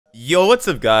Yo, what's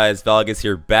up guys, Valekis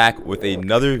here back with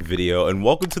another video, and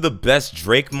welcome to the best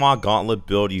DRAKEMAW gauntlet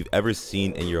build you've ever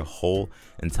seen in your whole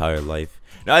entire life.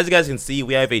 Now as you guys can see,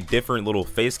 we have a different little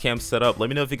face cam setup. Let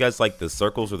me know if you guys like the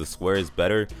circles or the squares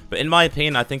better, but in my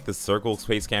opinion I think the circle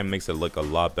face cam makes it look a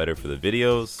lot better for the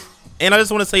videos. And I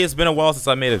just want to say it's been a while since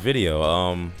I made a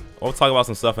video. We'll talk about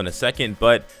some stuff in a second,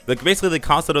 but basically the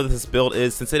concept of this build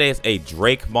is, since today is a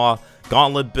DRAKEMAW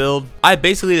gauntlet build, I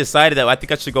basically decided that I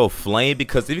think I should go flame,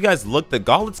 because if you guys look, the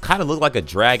gauntlets kind of look like a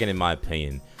dragon in my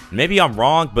opinion. Maybe I'm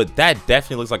wrong, but that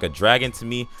definitely looks like a dragon to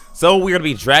me. So we're gonna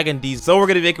be dragging these. So we're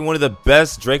gonna be making one of the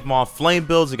best DRAKEMAW flame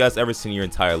builds you guys ever seen in your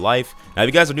entire life. Now if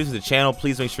you guys are new to the channel,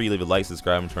 please make sure you leave a like,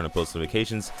 subscribe, and turn on post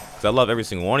notifications, because I love every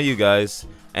single one of you guys.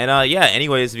 And yeah,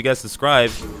 anyways, if you guys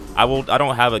subscribe, I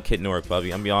don't have a kitten or a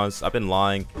puppy. I'm gonna be honest, I've been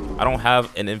lying. I don't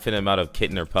have an infinite amount of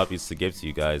kitten or puppies to give to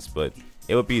you guys, but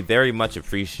it would be very much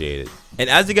appreciated. And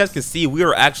as you guys can see, we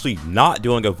are actually not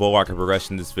doing a Voidwalker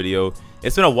progression in this video.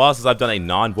 It's been a while since I've done a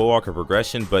non-Voidwalker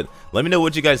progression, but let me know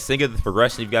what you guys think of the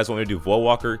progression if you guys want me to do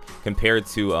Voidwalker compared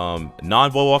to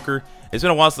non-Voidwalker. It's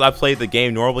been a while since I played the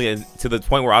game normally, and to the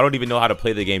point where I don't even know how to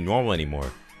play the game normal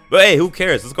anymore. But hey, who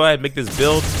cares? Let's go ahead and make this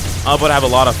build. But I have a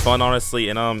lot of fun, honestly,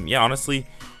 and yeah, honestly,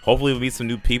 hopefully we'll meet some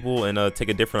new people and take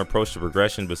a different approach to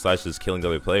progression besides just killing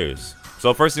other players.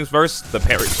 So first things first, the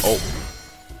parry.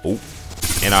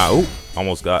 And I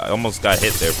almost got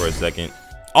hit there for a second.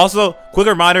 Also, quick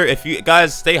reminder, if you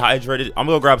guys stay hydrated, I'm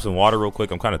gonna go grab some water real quick.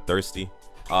 I'm kind of thirsty,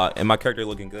 and my character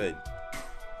looking good.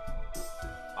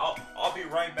 I'll be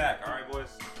right back. All right,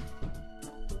 boys.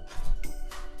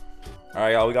 All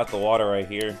right, y'all, we got the water right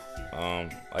here.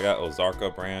 I got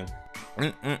Ozarka brand.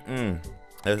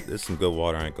 There's some good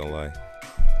water, I ain't gonna lie.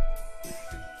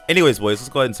 Anyways, boys, let's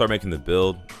go ahead and start making the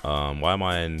build. Why am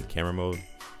I in camera mode?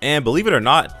 And believe it or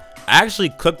not, I actually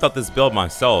cooked up this build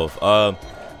myself.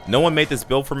 No one made this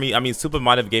build for me. I mean, Super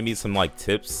might have gave me some like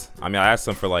tips. I mean, I asked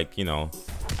them for like, you know,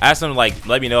 I asked them to like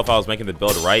let me know if I was making the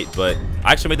build right, but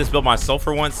I actually made this build myself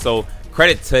for once. So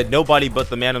credit to nobody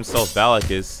but the man himself,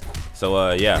 Valekis.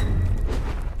 So yeah,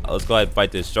 let's go ahead and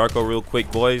fight this Jarko real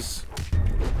quick, boys.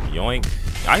 Yoink.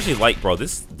 I actually like, bro,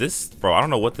 this bro, I don't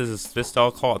know what this is fist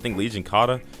style called. I think Legion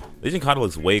Kata. Legion Kata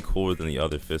looks way cooler than the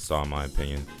other fist style in my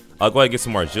opinion. I'll go ahead and get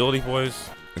some more agility, boys.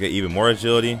 I get even more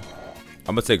agility.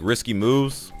 I'm gonna take risky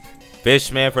moves.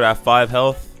 Fishman for that 5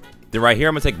 health. Then right here,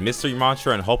 I'm gonna take Mystery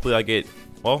Mantra, and hopefully I get,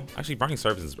 well, actually Burning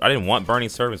Servants. I didn't want Burning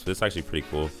Servants, but it's actually pretty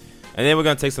cool. And then we're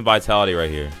gonna take some Vitality right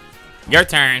here. Your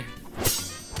turn.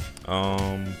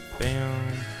 Bam.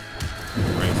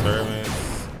 Burning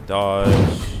Servants.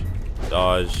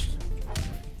 Dodge.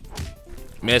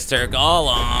 Mr.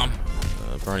 Golem.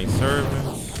 Burning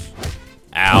Servants.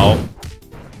 Ow.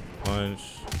 Punch.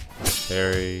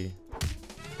 Parry.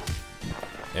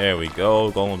 There we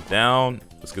go. Golem down.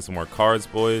 Let's get some more cards,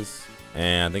 boys.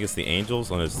 And I think it's the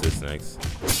Angels. Oh, no, it's this next.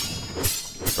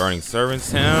 Burning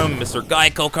Servants him. Mr.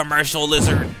 Geico commercial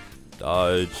lizard.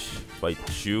 Dodge. Fight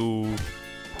you.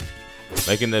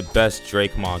 Making the best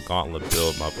DRAKEMAW gauntlet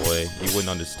build, my boy. You wouldn't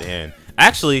understand.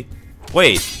 Actually,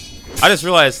 wait. I just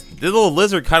realized this little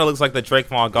lizard kind of looks like the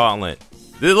DRAKEMAW gauntlet.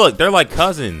 Look, they're like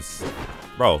cousins.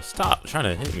 Bro, stop trying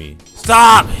to hit me.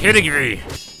 Stop hitting me.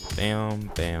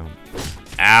 Bam.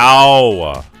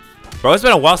 Ow. Bro, it's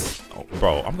been a while since,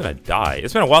 bro, I'm gonna die.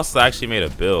 It's been a while since I actually made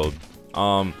a build.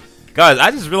 Guys,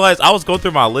 I just realized I was going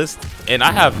through my list and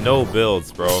I have no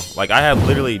builds, bro. Like, I have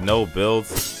literally no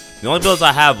builds. The only builds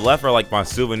I have left are like my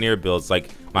souvenir builds,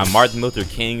 like my Martin Luther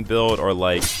King build, or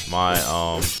like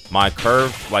my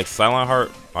curve like Silent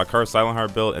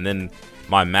Heart build, and then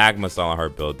my Magma Silent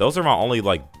Heart build. Those are my only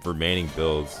like remaining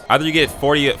builds. Either you get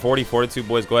 40 Fortitude,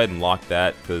 boys, go ahead and lock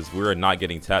that, because we're not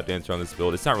getting Tap Dancer on this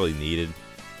build. It's not really needed.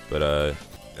 But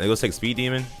let's take Speed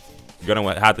Demon. You're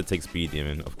gonna have to take Speed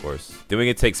Demon, of course. Then we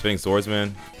can take Spinning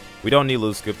Swordsman. We don't need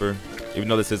Loot Skipper, even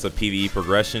though this is a PvE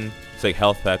progression. Let's take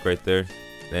Health Pack right there.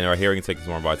 Then right here we can take some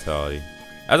more Vitality.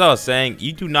 As I was saying,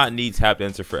 you do not need Tap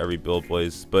Dancer for every build,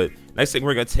 boys. But next thing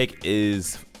we're gonna take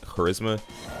is Charisma.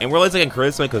 And we're only taking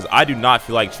Charisma because I do not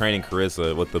feel like training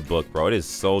Charisma with the book, bro. It is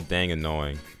so dang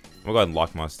annoying. I'm gonna go ahead and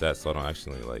lock my stats so I don't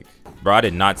actually like, bro, I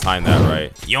did not time that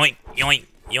right. Yoink.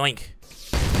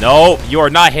 No, you are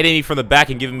not hitting me from the back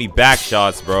and giving me back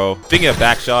shots, bro. Speaking of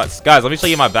back shots, guys, let me show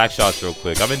you my back shots real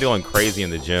quick. I've been doing crazy in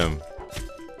the gym.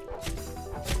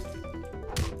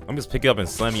 I'm just picking up and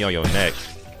slamming you on your neck.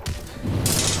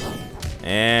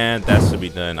 And that should be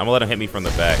done. I'm gonna let him hit me from the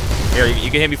back. Here, you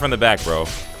can hit me from the back, bro.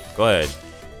 Go ahead.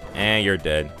 And you're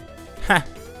dead. Ha!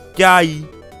 Guy!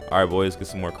 Alright, boys, get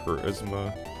some more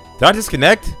charisma. Did I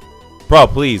disconnect? Bro,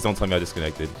 please don't tell me I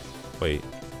disconnected. Wait.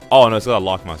 Oh, no, it's gotta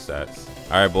lock my stats.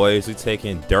 Alright, boys, we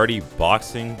taking Dirty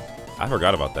Boxing. I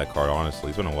forgot about that card, honestly.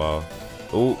 It's been a while.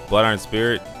 Ooh, Blood Iron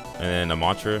Spirit. And then a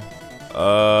mantra.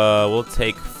 We'll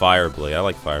take Fireblade. I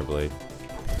like Fireblade.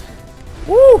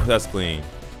 Woo! That's clean.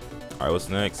 Alright, what's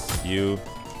next? You.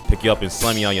 Pick you up and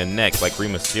slam you on your neck like Rey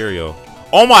Mysterio.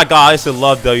 Oh my god, I used to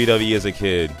love WWE as a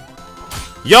kid.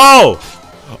 Yo!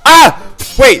 Ah!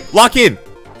 Wait, lock in!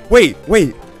 Wait,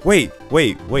 I'm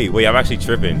actually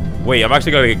tripping. Wait, I'm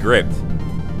actually gonna get gripped.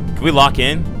 Can we lock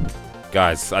in?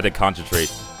 Guys, I did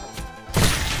concentrate.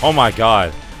 Oh my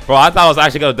god. Bro, I thought I was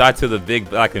actually gonna die to the big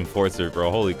black enforcer,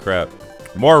 bro. Holy crap.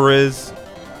 More Riz.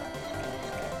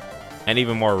 And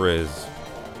even more Riz.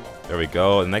 There we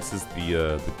go. And next is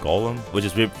the Golem, which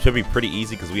should be pretty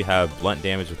easy because we have blunt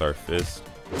damage with our fist.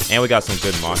 And we got some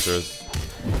good mantras.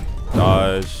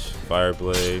 Dodge,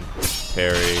 Fireblade,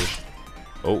 parry.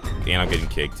 Oh, and I'm getting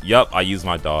kicked. Yup, I used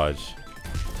my dodge.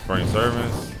 Burning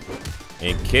Servants.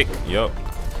 And kick. Yup.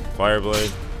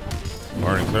 Fireblade.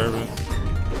 Burning Servants.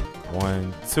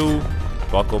 1, 2.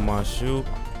 Buckle my shoe.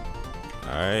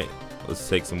 Alright. Let's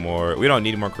take some more. We don't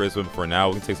need more charisma for now.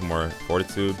 We can take some more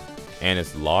fortitude. And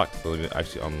it's locked. So let me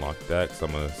actually unlock that because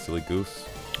I'm a silly goose.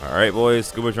 Alright, boys.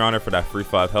 Scuba Drowner for that free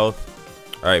 5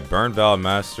 health. Alright, burn Valor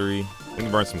Mastery. We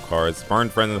can burn some cards. Burn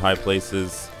Friends in High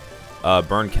Places.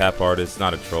 Burn Cap Artist.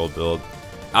 Not a troll build.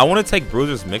 I want to take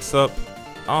Bruiser's Mix Up.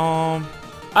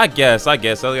 I guess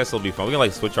it'll be fun. We can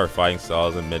like switch our fighting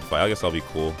styles in mid fight. I guess that'll be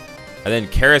cool. And then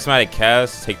Charismatic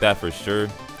Cast, take that for sure.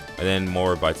 And then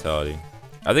more Vitality.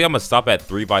 I think I'm gonna stop at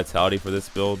 3 Vitality for this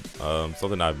build.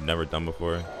 Something I've never done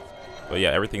before. But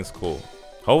yeah, everything's cool.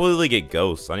 Hopefully they get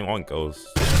Ghosts. I don't want Ghosts.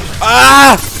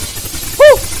 Ah!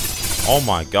 Woo! Oh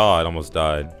my god, almost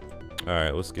died.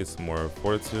 Alright, let's get some more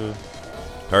Fortitude.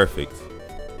 Perfect.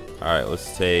 Alright,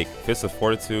 let's take Fist of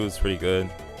Fortitude. It's pretty good.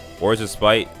 Warriors of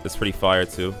Spite. It's pretty fire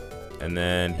too. And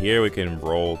then here we can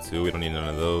roll too. We don't need none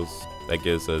of those. That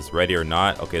gives us Ready or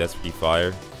Not. Okay, that's pretty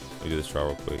fire. Let me do this trial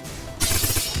real quick.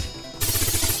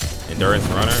 Endurance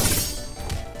Runner.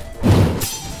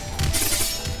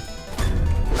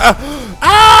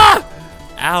 Ah!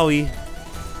 Owie.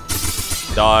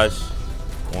 Dodge.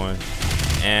 1.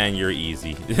 And you're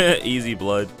easy. Easy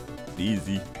blood.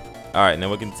 Easy. Alright,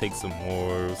 now we can take some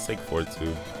more. Let's take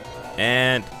Fortitude.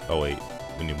 And oh wait,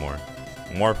 we need more.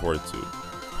 More Fortitude.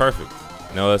 Perfect.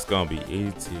 No, that's gonna be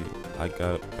 80. I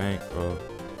got bank, bro.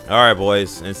 Alright,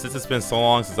 boys. And since it's been so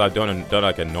long since I've done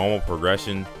like a normal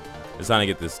progression, it's time to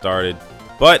get this started.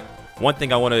 But one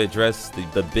thing I want to address,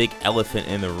 the big elephant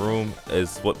in the room,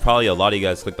 is what probably a lot of you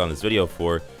guys clicked on this video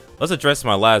for. Let's address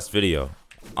my last video.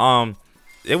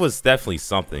 It was definitely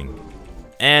something.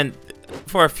 And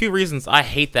for a few reasons, I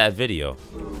hate that video.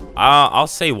 I'll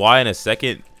say why in a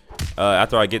second.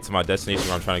 After I get to my destination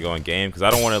where I'm trying to go in game, because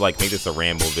I don't want to like make this a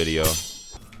ramble video.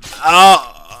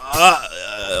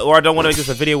 Or I don't want to make this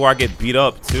a video where I get beat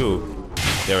up too.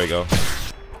 There we go.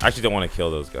 I actually don't want to kill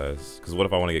those guys, because what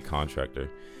if I want to get Contractor?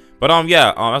 But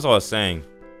yeah, that's all I was saying.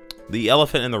 The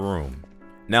elephant in the room.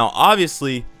 Now,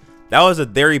 obviously, that was a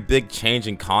very big change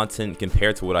in content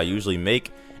compared to what I usually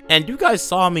make, and you guys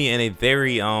saw me in a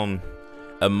very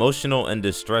emotional and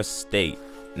distressed state.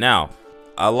 Now,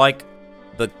 I like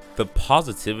the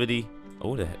positivity.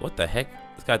 Oh, what the heck?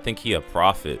 This guy think he a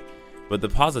prophet. But the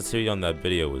positivity on that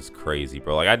video was crazy,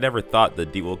 bro. Like, I never thought the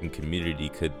Deepwoken community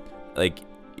could, like,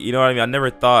 you know what I mean? I never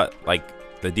thought, like,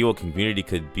 the Deepwoken community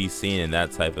could be seen in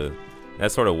that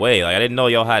sort of way. Like, I didn't know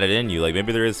y'all had it in you. Like,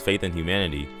 maybe there is faith in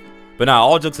humanity. But now,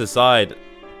 all jokes aside,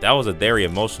 that was a very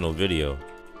emotional video.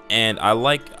 And I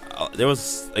like, there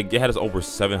was, like, it had over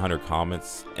 700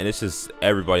 comments. And it's just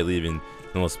everybody leaving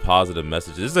the most positive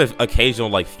messages. There's occasional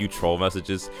like few troll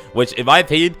messages, which in my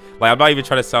opinion, like, I'm not even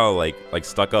trying to sound like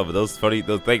stuck up, but those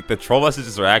like the troll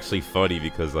messages are actually funny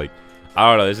because like, I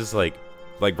don't know, it's just like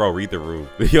bro, read the room.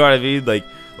 You know what I mean? Like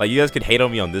you guys could hate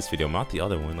on me on this video, not the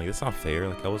other one. Like, that's not fair.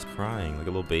 Like, I was crying like a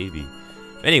little baby.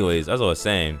 Anyways, as I was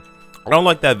saying, I don't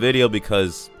like that video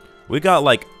because we got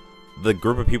like the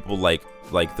group of people like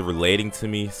the relating to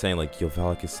me, saying like, yo,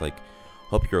 Valekis, like,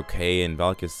 hope you're okay, and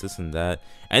Valekis this and that.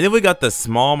 And then we got the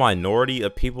small minority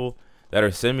of people that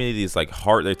are sending me these like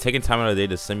they're taking time out of the day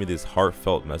to send me these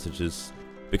heartfelt messages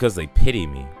because they pity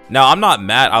me. Now, I'm not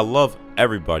mad. I love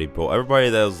everybody, bro. Everybody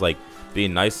that was like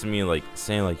being nice to me, like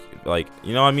saying like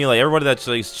you know what I mean, like everybody that's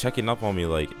like checking up on me,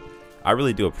 like I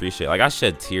really do appreciate it. Like, I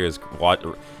shed tears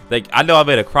like, I know I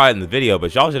made a cry in the video,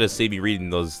 but y'all should have seen me reading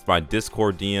my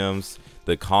Discord DMs,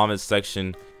 the comments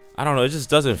section. I don't know, it just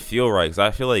doesn't feel right because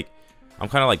I feel like I'm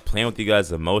kind of like playing with you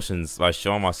guys' emotions by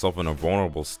showing myself in a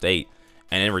vulnerable state,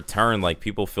 and in return, like,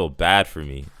 people feel bad for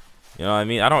me. You know what I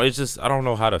mean? It's just, I don't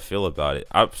know how to feel about it.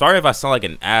 I'm sorry if I sound like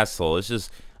an asshole. It's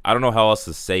just, I don't know how else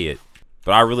to say it.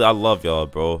 But I love y'all,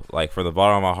 bro. Like, from the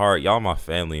bottom of my heart, y'all my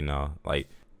family now. Like,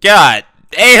 God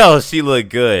damn, she look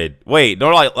good. Wait, no,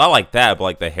 like, not like that, but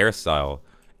like the hairstyle.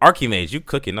 Archimage, you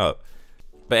cooking up.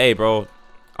 But hey, bro,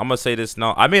 I'm gonna say this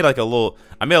now. I made a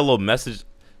little message.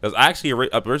 Because I actually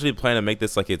originally planned to make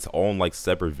this like its own like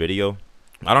separate video.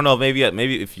 I don't know, maybe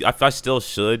if I still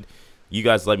should, you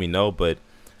guys let me know. But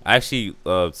I actually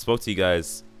spoke to you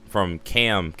guys from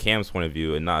Cam's point of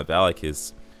view and not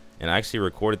Valekis, and I actually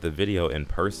recorded the video in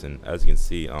person. As you can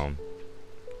see,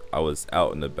 I was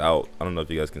out and about. I don't know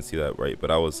if you guys can see that right, but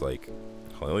I was like,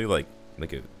 let me like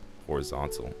make it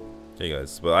horizontal. Okay,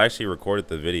 guys, but I actually recorded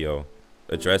the video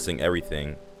addressing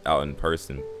everything out in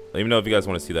person. Let me know if you guys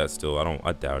want to see that still.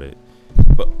 I doubt it.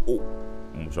 But oh,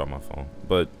 I'm gonna drop my phone.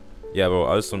 But yeah, bro,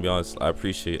 I just want to be honest. I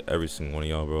appreciate every single one of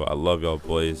y'all, bro. I love y'all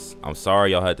boys. I'm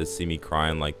sorry y'all had to see me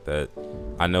crying like that.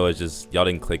 I know it's just y'all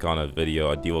didn't click on a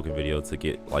Deepwoken video to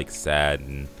get like sad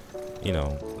and, you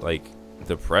know, like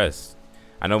depressed.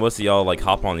 I know most of y'all like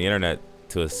hop on the internet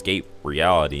to escape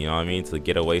reality, you know what I mean? To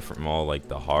get away from all like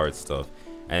the hard stuff.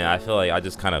 And I feel like I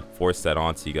just kind of forced that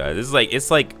onto you guys.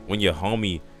 It's like when your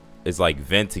homie is like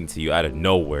venting to you out of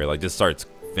nowhere, like just starts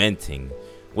venting,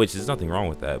 which is nothing wrong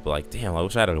with that, but like, damn, I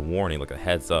wish I had a warning, like a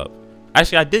heads up.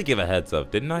 Actually, I did give a heads up,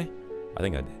 didn't I? I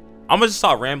think I did. I'm gonna just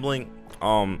stop rambling.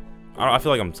 I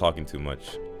feel like I'm talking too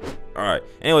much. All right,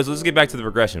 anyways, let's get back to the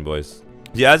progression, boys.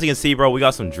 Yeah, as you can see, bro, we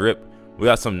got some drip. We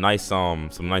got some nice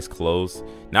clothes.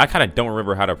 Now I kind of don't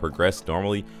remember how to progress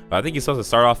normally, but I think you're supposed to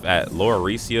start off at Lower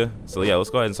Recia. So yeah,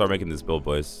 let's go ahead and start making this build,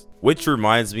 boys. Which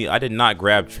reminds me, I did not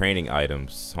grab training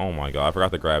items. Oh my god, I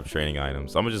forgot to grab training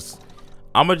items. I'm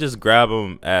gonna just grab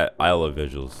them at Isle of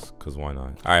Vigils, cause why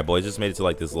not? All right, boys, just made it to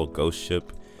like this little ghost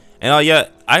ship. And yeah,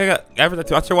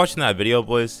 after watching that video,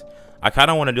 boys, I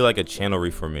kind of want to do like a channel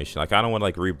reformation. I kind of want to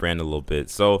like rebrand a little bit.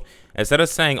 So instead of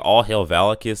saying all hail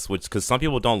Valekis, which because some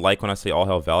people don't like when I say all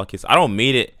hail Valekis, I don't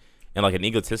mean it in like an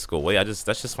egotistical way. That's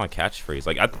just my catchphrase.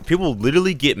 Like people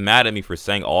literally get mad at me for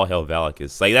saying all hail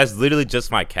Valekis. Like that's literally just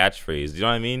my catchphrase. You know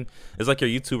what I mean? It's like your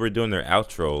YouTuber doing their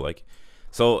outro. Like,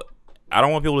 so I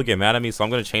don't want people to get mad at me, so I'm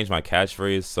gonna change my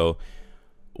catchphrase. So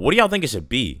what do y'all think it should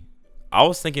be? I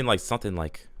was thinking like something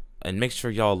like, and make sure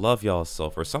y'all love y'all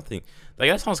self or something. Like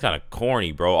that sounds kind of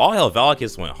corny, bro. All hell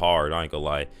Valekis went hard, I ain't gonna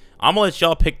lie. I'm gonna let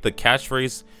y'all pick the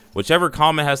catchphrase. Whichever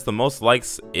comment has the most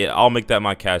likes, I'll make that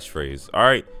my catchphrase. All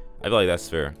right, I feel like that's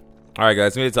fair. All right,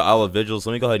 guys, made it to Isle of Vigils.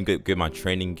 Let me go ahead and get my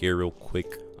training gear real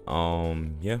quick.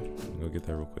 Yeah, go get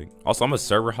that real quick. Also, I'm a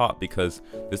server hop because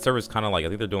this server is kind of like, I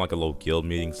think they're doing like a little guild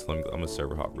meeting, so I'm a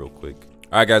server hop real quick.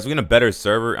 All right, guys, we're in a better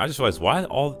server. I just realized why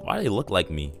do they look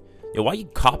like me? Yo, why you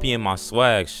copying my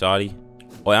swag, shawty?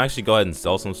 Oh, I actually go ahead and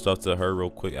sell some stuff to her real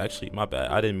quick. Actually, my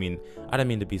bad. I didn't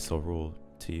mean to be so rude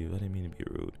to you. I didn't mean to be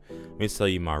rude. Let me sell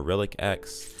you my relic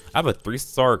axe. I have a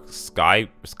 3-star sky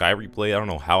replay. I don't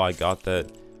know how I got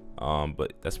that,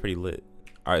 but that's pretty lit.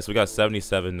 All right, so we got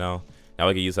 77 now. Now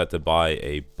we can use that to buy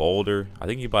a boulder. I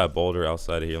think you buy a boulder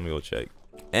outside of here. Let me go check.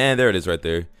 And there it is right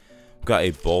there. We got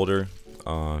a boulder.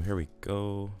 Here we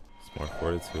go. It's more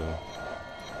fortitude.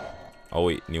 Oh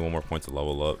wait, need one more point to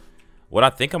level up. What I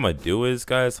think I'm gonna do is,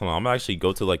 guys, hold on, I'm gonna actually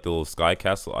go to like the little Sky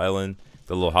Castle Island,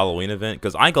 the little Halloween event,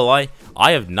 because I ain't gonna lie,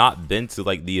 I have not been to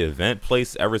like the event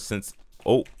place ever since.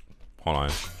 Oh, hold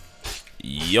on.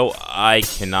 Yo, I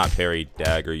cannot parry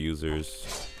dagger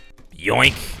users.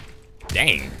 Yoink.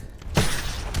 Dang.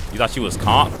 You thought she was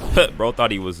comp? Bro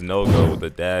thought he was no-go with the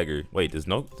dagger. Wait, does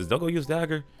no-go use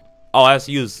dagger? Oh, I have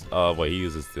to use wait, he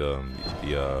uses the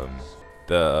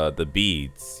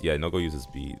beads. Yeah, no-go uses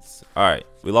beads. Alright,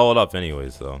 we leveled up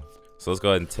anyways though. So let's go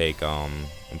ahead and take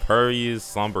Impervious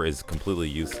Slumber is completely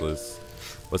useless.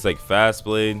 Let's take Fast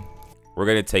Blade. We're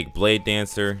gonna take Blade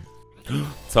Dancer.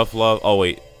 Tough Love. Oh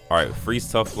wait. Alright,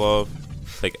 Freeze Tough Love.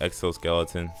 Take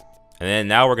Exoskeleton. And then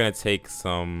now we're gonna take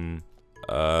some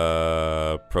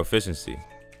Proficiency.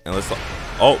 And let's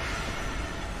oh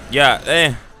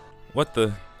yeah, what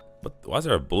why is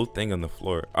there a blue thing on the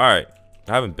floor? Alright.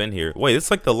 I haven't been here. Wait,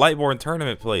 it's like the Lightborn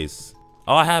tournament place.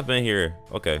 Oh, I have been here.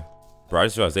 Okay. Bro, I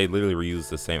just realized they literally reused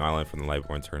the same island from the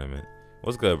Lightborn tournament.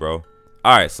 What's good, bro?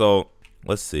 Alright, so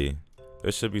let's see.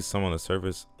 There should be some on the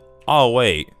surface. Oh,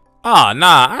 wait. Oh,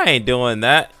 nah, I ain't doing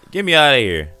that. Get me out of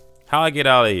here. How I get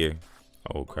out of here?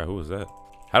 Oh, crap. Who was that?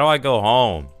 How do I go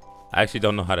home? I actually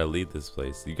don't know how to leave this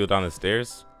place. You go down the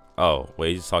stairs? Oh, wait,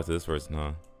 you just talk to this person,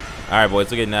 huh? Alright, boys,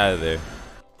 we're getting out of there.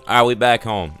 Alright, we back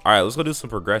home. Alright, let's go do some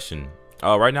progression.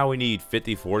 Right now we need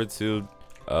 50 fortitude.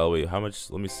 Wait, how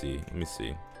much? Let me see.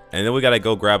 And then we gotta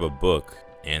go grab a book.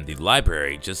 And the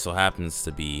library just so happens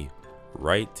to be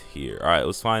right here. All right,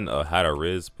 let's find a How to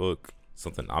Riz book.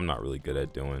 Something I'm not really good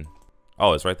at doing.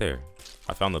 Oh, it's right there.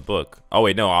 I found the book. Oh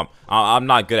wait, no, I'm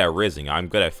not good at rizzing. I'm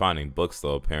good at finding books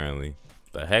though. Apparently,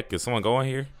 the heck is someone going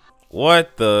here?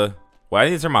 What the? Wait, I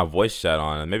need to turn my voice chat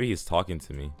on. Maybe he's talking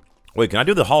to me. Wait, can I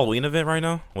do the Halloween event right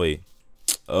now? Wait.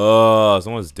 Oh,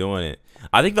 someone's doing it.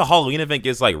 I think the Halloween event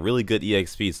gets like really good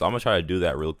EXP, so I'm gonna try to do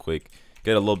that real quick.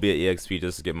 Get a little bit of EXP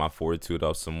just to get my fortitude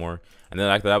up some more, and then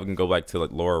after that we can go back to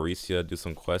like Laura Aricia, do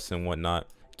some quests and whatnot.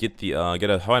 Get the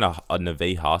find a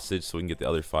Neve hostage so we can get the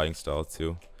other fighting style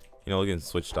too. You know, we can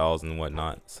switch styles and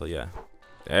whatnot. So yeah,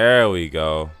 there we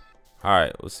go. All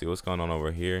right, let's see what's going on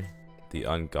over here. The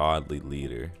ungodly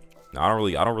leader. Now, I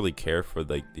don't really care for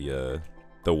like the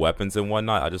weapons and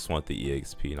whatnot. I just want the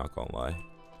EXP. Not gonna lie.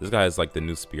 This guy has like the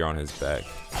new spear on his back.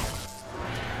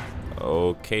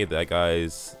 Okay, that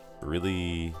guy's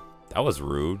really. That was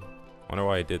rude. Wonder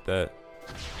why he did that.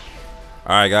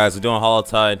 All right, guys, we're doing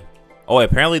Holotide. Oh,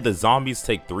 apparently the zombies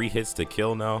take 3 hits to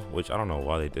kill now, which I don't know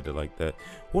why they did it like that.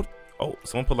 What? Oh,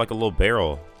 someone put like a little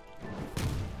barrel.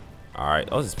 All right.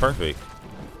 Oh, this is perfect.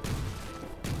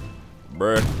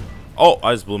 Bruh. Oh,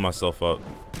 I just blew myself up.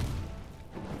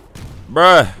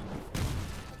 Bruh.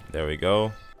 There we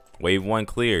go. Wave 1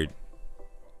 cleared.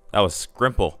 That was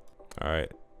Scrimple.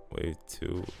 Alright. Wave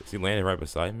 2. Is he landing right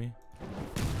beside me?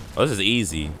 Oh, this is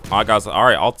easy. Alright, guys.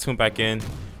 Alright, I'll tune back in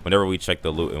whenever we check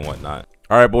the loot and whatnot.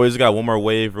 Alright, boys. We got one more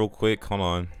wave real quick. Hold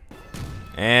on.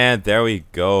 And there we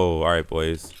go. Alright,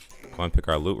 boys. Go and pick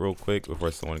our loot real quick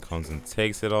before someone comes and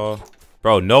takes it all.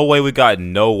 Bro, no way we got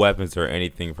no weapons or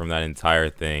anything from that entire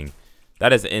thing.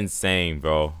 That is insane,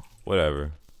 bro.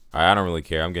 Whatever. Alright, I don't really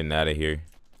care. I'm getting out of here.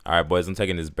 Alright, boys, I'm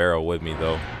taking this barrel with me,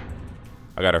 though.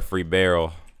 I got a free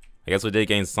barrel. I guess we did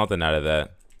gain something out of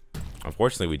that.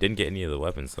 Unfortunately, we didn't get any of the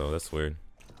weapons, so that's weird.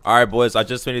 Alright, boys, I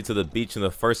just made it to the beach, and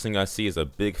the first thing I see is a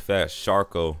big, fat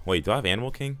sharko. Wait, do I have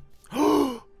Animal King?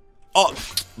 Oh,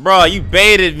 bro, you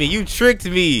baited me. You tricked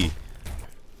me.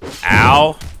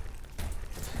 Ow.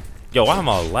 Yo, why am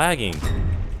I lagging?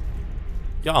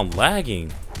 Yo, I'm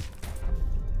lagging.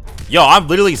 Yo, I'm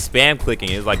literally spam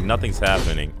clicking. It's like nothing's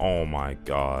happening. Oh my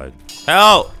god.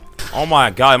 Help! Oh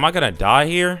my god, am I gonna die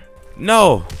here?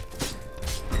 No!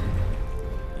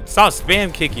 Stop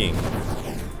spam kicking.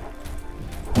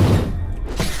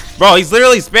 Bro, he's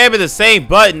literally spamming the same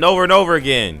button over and over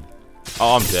again.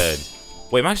 Oh, I'm dead.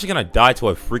 Wait, I'm actually gonna die to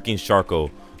a freaking Sharko.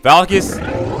 Valekis!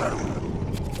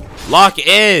 Lock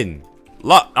in!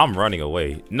 I'm running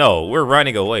away. No, we're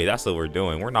running away. That's what we're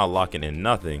doing. We're not locking in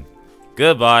nothing.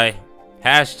 Goodbye.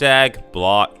 Hashtag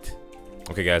blocked.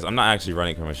 Okay, guys, I'm not actually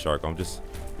running from a shark. I'm just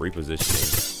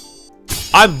repositioning.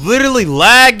 I'm literally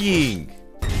lagging.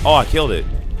 Oh, I killed it.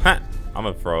 I'm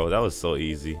a pro. That was so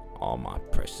easy. All my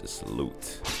precious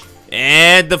loot.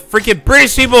 And the freaking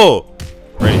British people.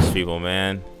 British people,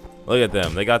 man. Look at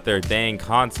them. They got their dang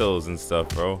consoles and stuff,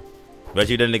 bro. Bet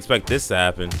you didn't expect this to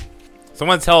happen.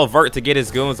 Someone tell Vert to get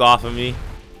his goons off of me.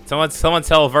 Someone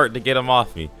tell Vert to get him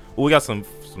off me. Ooh, we got some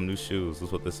new shoes.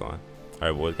 Let's put this on. All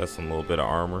right, boys, got some little bit of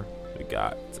armor. We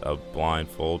got a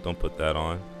blindfold. Don't put that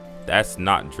on. That's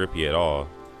not drippy at all.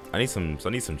 I need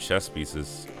some chest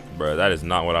pieces, bro. That is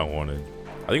not what I wanted.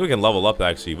 I think we can level up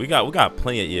actually. We got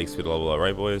plenty of EXP to level up,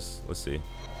 right, boys? Let's see.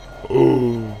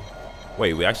 Ooh.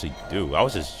 Wait, we actually do. I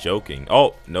was just joking.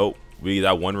 Oh nope, we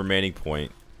got 1 remaining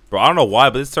point. Bro, I don't know why,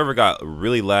 but this server got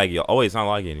really laggy. Oh wait, it's not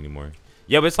lagging anymore.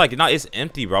 Yeah, but it's like it's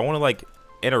empty, bro. I want to like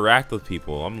interact with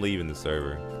people. I'm leaving the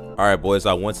server. All right, boys,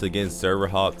 I once again server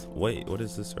hopped. Wait, what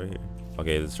is this right here?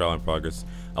 Okay, this is trial in progress.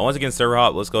 I once again server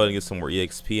hop. Let's go ahead and get some more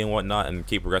EXP and whatnot and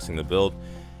keep progressing the build.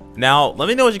 Now, let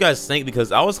me know what you guys think,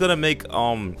 because I was gonna make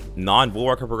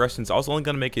non-Bulwarker progressions. I was only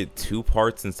gonna make it 2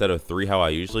 parts instead of 3, how I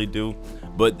usually do.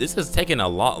 But this has taken a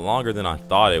lot longer than I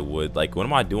thought it would. Like, what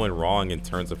am I doing wrong in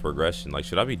terms of progression? Like,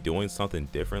 should I be doing something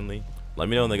differently? Let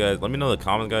me know in the guys. Let me know in the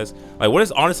comments, guys. Like, what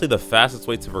is honestly the fastest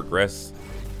way to progress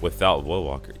without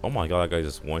Bulwarker? Oh my god, that guy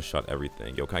just one-shot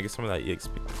everything. Yo, can I get some of that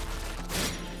EXP?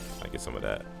 Can I get some of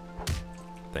that?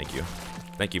 Thank you.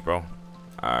 Thank you, bro.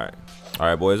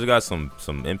 Alright, boys, we got some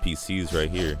NPCs right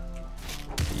here.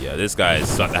 Yeah, this guy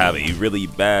is about to have a really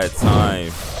bad time.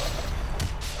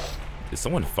 Is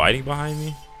someone fighting behind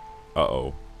me?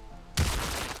 Uh-oh.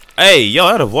 Hey, yo,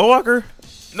 that a Bulwarker?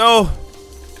 No.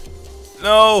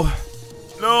 No.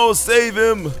 No, save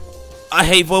him. I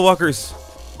hate Bulwarkers.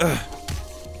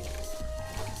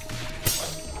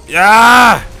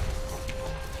 Yeah.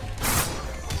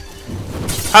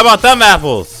 How about them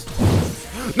apples?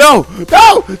 No,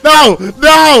 no, no,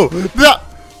 no, no,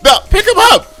 no, pick him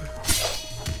up.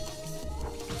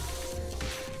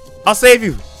 I'll save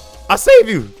you. I'll save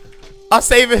you. I'll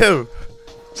save him.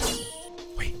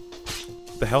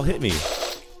 the hell hit me?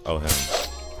 Oh, him.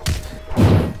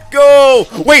 Go!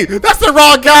 Wait, that's the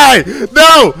wrong guy!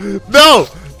 No! No!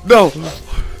 No!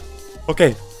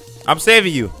 Okay, I'm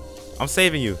saving you. I'm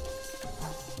saving you.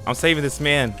 I'm saving this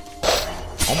man.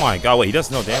 Oh my god, wait, he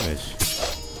does no damage.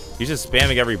 He's just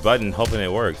spamming every button, hoping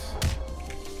it works.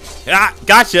 Ah,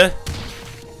 gotcha!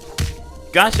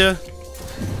 Gotcha!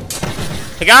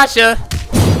 I gotcha!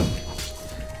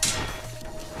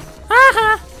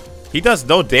 He does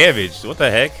no damage. What the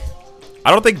heck?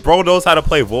 I don't think bro knows how to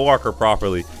play Woolwalker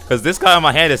properly. Because this guy on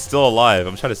my hand is still alive.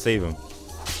 I'm trying to save him.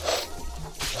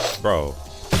 Bro.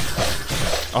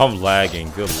 I'm lagging.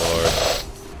 Good lord.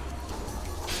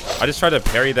 I just tried to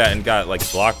parry that and got like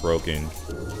block broken.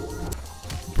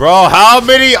 Bro, how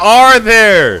many are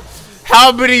there?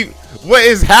 How many? What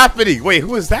is happening? Wait,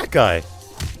 who is that guy?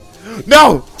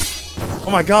 No! Oh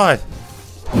my god.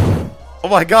 Oh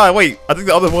my god, wait. I think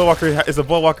the other Woodwalker is a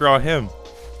Woodwalker on him.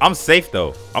 I'm safe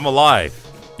though. I'm alive.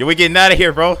 Yo, we getting out of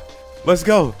here, bro. Let's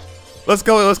go. Let's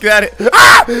go. Let's get at it.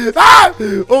 Ah! Ah!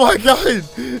 Oh my god.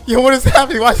 Yo, what is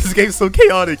happening? Why is this game so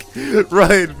chaotic?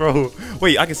 Right, bro.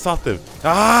 Wait, I can stop them.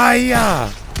 Ah,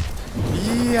 yeah.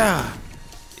 Yeah.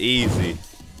 Easy.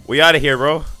 We out of here,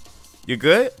 bro. You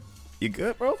good? You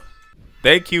good, bro?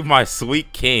 Thank you, my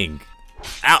sweet king.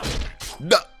 Out.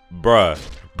 No. Bruh.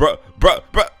 Bruh. Bruh.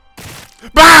 Bruh.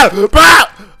 Bro! Bro!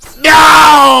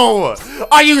 No!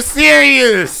 Are you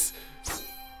serious?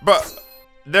 Bro,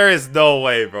 there is no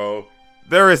way, bro.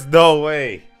 There is no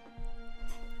way.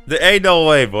 There ain't no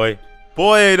way, boy.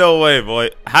 Boy, ain't no way,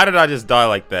 boy. How did I just die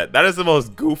like that? That is the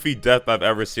most goofy death I've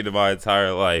ever seen in my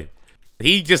entire life.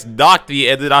 He just knocked me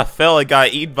and then I fell and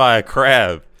got eaten by a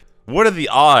crab. What are the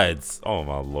odds? Oh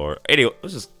my lord. Anyway,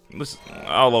 let's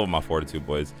I'll level my fortitude,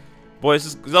 boys. Boys,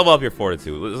 just level up your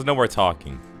fortitude. There's no more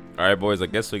talking. Alright, boys, I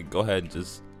guess we can go ahead and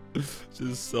just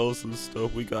sell some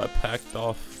stuff. We got packed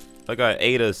off. That guy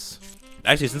ate us.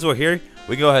 Actually, since we're here,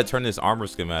 we can go ahead and turn this armor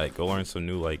schematic. Go learn some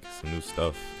new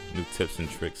stuff, new tips and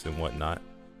tricks and whatnot.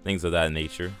 Things of that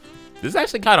nature. This is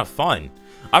actually kind of fun.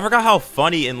 I forgot how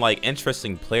funny and like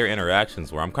interesting player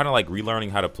interactions were. I'm kind of like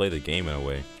relearning how to play the game in a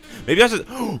way. Maybe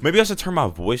I should turn my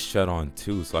voice chat on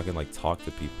too, so I can like talk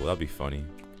to people. That'd be funny.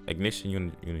 Ignition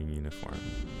uniform.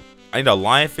 I need a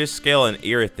lionfish scale and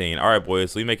erythane. Alright,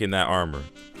 boys, we making that armor.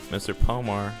 Mr.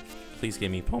 Pomar, please give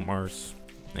me Pomars.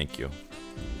 Thank you.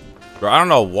 Bro, I don't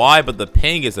know why, but the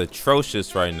ping is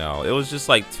atrocious right now. It was just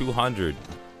like 200.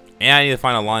 And I need to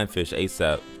find a lionfish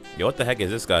ASAP. Yo, what the heck is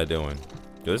this guy doing?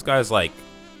 Yo, this guy's like,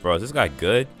 bro, is this guy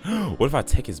good? What if I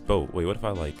take his boat? Wait, what if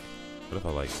I like?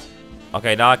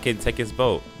 Okay, now I can take his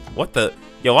boat. What the?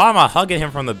 Yo, why am I hugging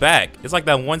him from the back? It's like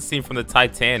that one scene from the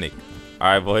Titanic. All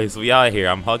right, boys, we out here.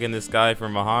 I'm hugging this guy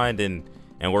from behind, and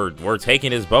we're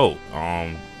taking his boat.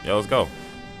 Yo, let's go.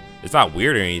 It's not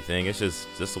weird or anything. It's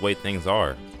just the way things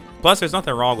are. Plus, there's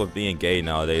nothing wrong with being gay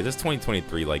nowadays. It's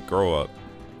 2023. Like, grow up.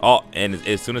 Oh, and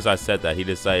as soon as I said that, he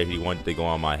decided he wanted to go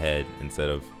on my head instead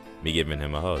of me giving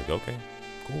him a hug. Okay,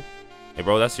 cool. Hey,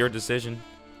 bro, that's your decision.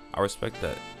 I respect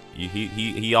that.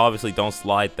 He obviously don't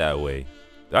slide that way.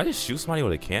 Did I just shoot somebody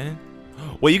with a cannon?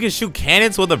 Wait, you can shoot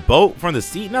cannons with a boat from the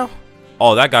seat now?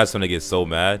 Oh, that guy's gonna get so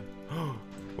mad. I'm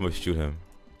gonna shoot him.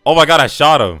 Oh my god, I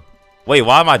shot him. Wait,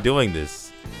 why am I doing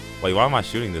this? Wait, why am I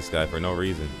shooting this guy for no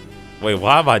reason? Wait,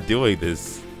 why am I doing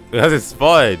this? Because it's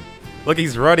fun. Look,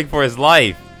 he's running for his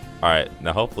life. Alright,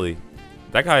 now hopefully.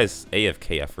 That guy is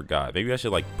AFK, I forgot. Maybe I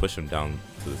should like push him down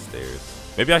to the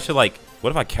stairs. Maybe I should like, what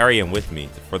if I carry him with me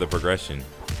for the progression?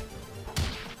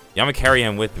 Yeah, I'm gonna carry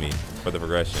him with me for the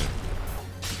progression.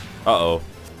 Uh-oh.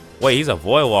 Wait, he's a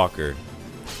Voidwalker.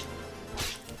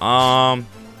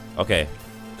 Okay.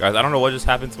 Guys, I don't know what just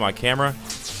happened to my camera.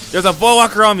 There's a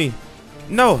Voidwalker on me.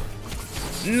 No.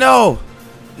 No.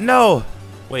 No.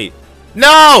 Wait.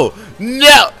 No.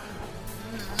 No.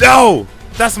 No.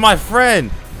 That's my friend.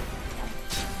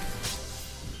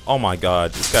 Oh my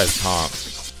god. This guy's comp.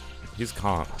 He's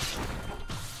comp.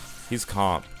 He's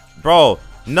comp. Bro.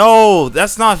 No.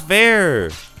 That's not fair.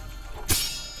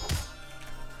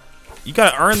 You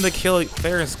gotta earn the kill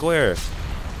fair and square.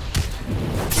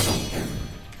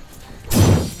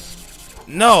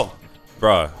 No.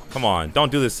 Bruh. Come on.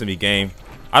 Don't do this to me, game.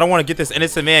 I don't want to get this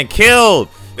innocent man killed.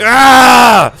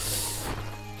 Ah!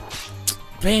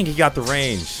 Dang, he got the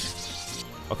range.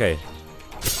 Okay.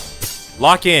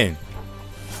 Lock in.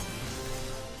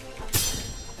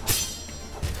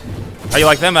 How you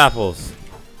like them apples?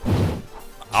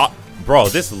 Bro,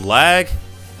 this lag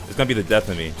is gonna be the death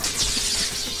of me.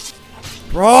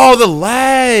 Bro, the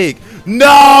lag!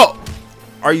 No!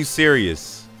 Are you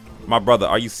serious? My brother,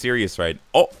 are you serious right?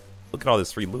 Oh, look at all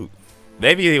this free loot.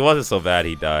 Maybe he wasn't so bad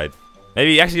he died.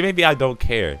 Maybe I don't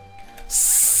care.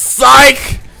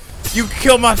 Psych! You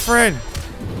killed my friend.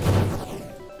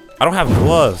 I don't have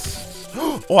gloves.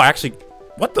 Oh, actually,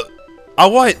 what the? Oh,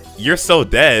 what? You're so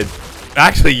dead.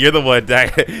 Actually, you're the one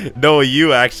that. No, you're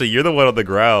the one on the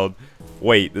ground.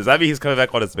 Wait, does that mean he's coming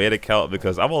back on his main account?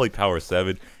 Because I'm only power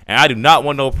 7, and I do not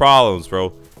want no problems,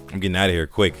 bro. I'm getting out of here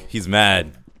quick. He's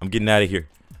mad. I'm getting out of here.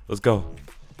 Let's go.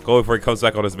 Go before he comes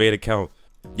back on his main account.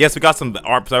 Yes, we got some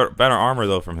better armor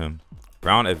though from him.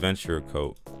 Brown adventure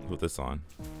coat. Put this on.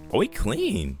 Oh, we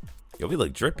clean. Yo, we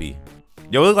look drippy.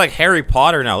 Yo, we look like Harry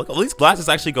Potter now. Look, at these glasses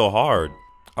actually go hard.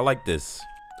 I like this.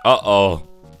 Uh-oh.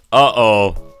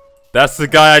 Uh-oh. That's the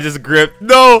guy I just gripped.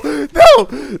 No,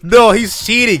 no, no, he's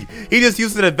cheating. He just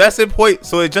used an investment point,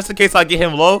 so just in case I get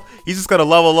him low, he's just gonna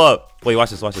level up. Wait,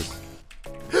 watch this, watch this.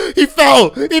 He fell.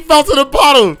 He fell to the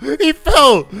bottom. He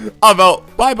fell. I'm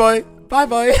out. Bye-bye.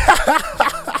 Bye-bye.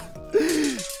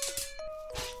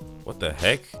 What the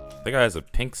heck? That guy has a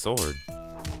pink sword.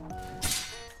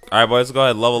 Alright, boys, let's go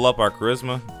ahead and level up our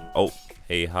charisma. Oh,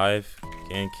 hey, Hive.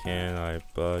 Can I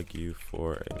bug you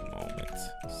for a moment?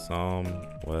 Some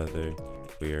weather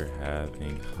we're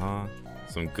having, huh?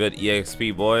 Some good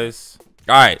EXP, boys.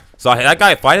 Alright, so that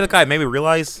guy, fighting the guy made me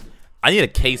realize I need to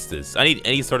case this. I need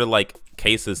any sort of like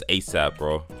cases ASAP,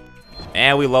 bro.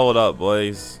 And we leveled up,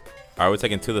 boys. Alright, we're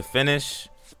taking to the finish.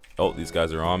 Oh, these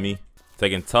guys are on me.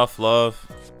 Taking tough love.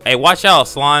 Hey, watch out,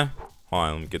 slime. Hold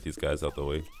on, let me get these guys out the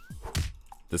way.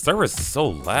 The server is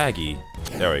so laggy.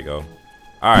 There we go.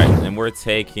 Alright, and we're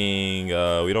taking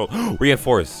we don't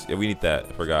reinforce. Yeah, we need that.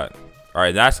 I forgot.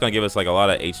 Alright, that's gonna give us like a lot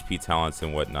of HP talents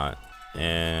and whatnot.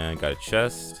 And got a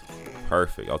chest.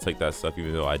 Perfect. I'll take that stuff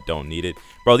even though I don't need it.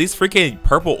 Bro, these freaking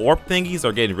purple orb thingies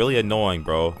are getting really annoying,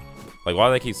 bro. Like, why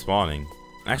do they keep spawning?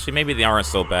 Actually, maybe they aren't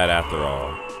so bad after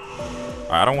all.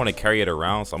 Alright, I don't want to carry it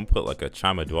around, so I'm gonna put like a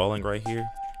Chima dwelling right here.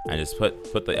 And just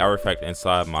put the artifact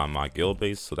inside my guild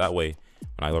base, so that way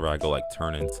whenever I go like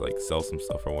turn into like sell some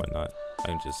stuff or whatnot, I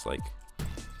can just like,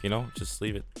 you know, just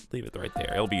leave it right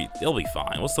there. It'll be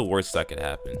fine. What's the worst that could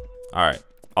happen? All right.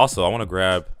 Also, I want to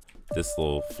grab this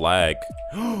little flag.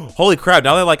 Holy crap!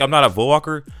 Now that like I'm not a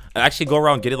Voidwalker, I actually go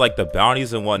around getting like the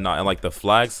bounties and whatnot, and like the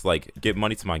flags like get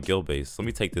money to my guild base. Let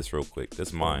me take this real quick. This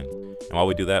is mine. And while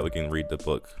we do that, we can read the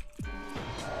book.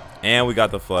 And we got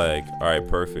the flag. All right,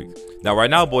 perfect. Now, right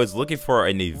now, boys, looking for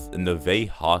a Neve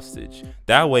hostage.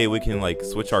 That way, we can like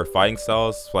switch our fighting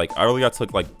styles. Like, I really got to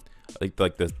like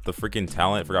the freaking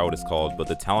talent. I forgot what it's called, but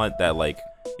the talent that like,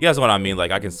 you guys know what I mean.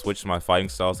 Like, I can switch my fighting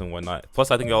styles and whatnot.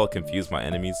 Plus, I think I'll confuse my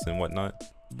enemies and whatnot.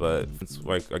 But it's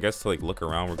like, I guess to like look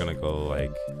around, we're gonna go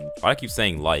like. Why I keep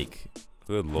saying like?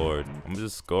 Good lord, I'm gonna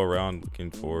just go around looking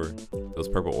for those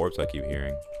purple orbs I keep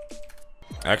hearing.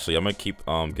 Actually, I'm gonna keep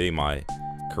getting my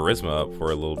charisma up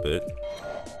for a little bit.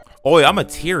 Oh yeah, I'm a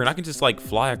tier and I can just like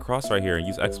fly across right here and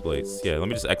use exploits. Yeah, let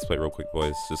me just exploit real quick,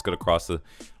 boys. Just get across the.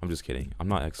 I'm just kidding. I'm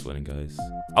not exploiting, guys.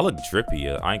 I look drippy.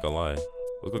 I ain't gonna lie.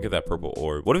 Let's go get that purple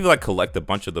orb. What if we like collect a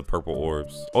bunch of the purple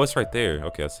orbs? Oh, it's right there.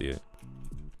 Okay, I see it.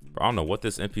 Bro, I don't know what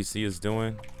this NPC is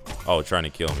doing. Oh, trying to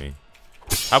kill me.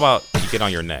 How about you get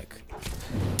on your neck?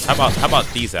 How about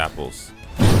these apples?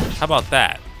 How about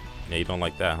that? Yeah, you don't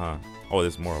like that, huh? Oh,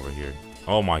 there's more over here.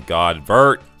 Oh my god,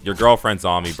 Vert, your girlfriend's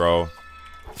on me, bro.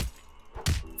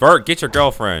 Vert, get your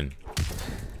girlfriend.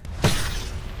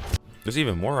 There's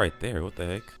even more right there. What the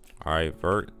heck? All right,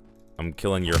 Vert, I'm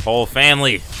killing your whole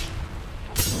family.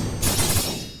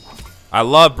 I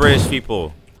love British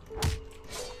people.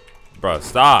 Bro,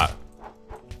 stop.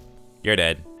 You're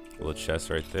dead. Little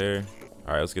chest right there.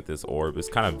 All right, let's get this orb. It's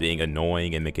kind of being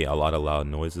annoying and making a lot of loud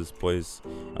noises, boys.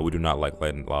 And we do not like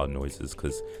loud noises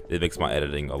because it makes my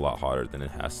editing a lot harder than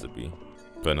it has to be.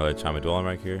 But another Chima dwelling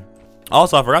right here.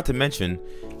 Also, I forgot to mention,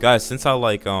 guys, since I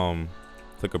like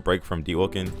took a break from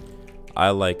Deepwoken,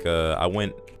 I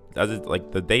went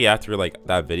like the day after like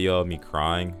that video of me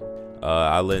crying,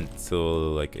 I went to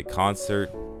like a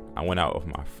concert. I went out with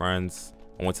my friends.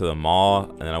 I went to the mall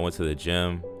and then I went to the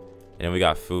gym. And then we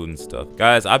got food and stuff.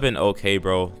 Guys, I've been okay,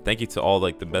 bro. Thank you to all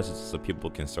like the messages of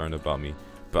people concerned about me.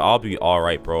 But I'll be all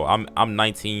right, bro. I'm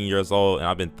 19 years old and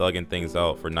I've been thugging things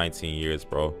out for 19 years,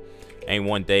 bro. Ain't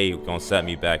one day gonna set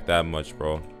me back that much,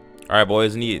 bro. All right,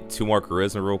 boys. I need 2 more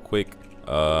charisma real quick.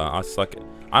 I suck.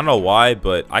 I don't know why,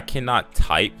 but I cannot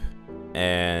type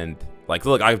and like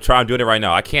look. I'm doing it right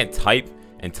now. I can't type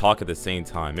and talk at the same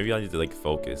time. Maybe I need to like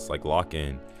focus, like lock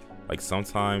in. Like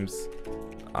sometimes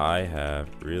I have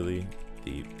really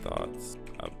deep thoughts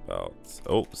about.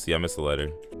 Oh, see, I missed a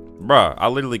letter. Bruh, I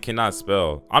literally cannot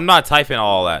spell. I'm not typing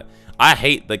all that. I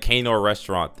hate the Kano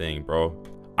restaurant thing, bro.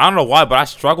 I don't know why, but I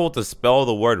struggle to spell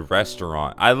the word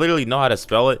restaurant. I literally know how to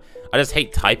spell it. I just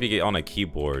hate typing it on a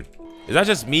keyboard. Is that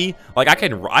just me? Like I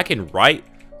can write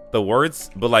the words,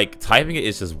 but like typing it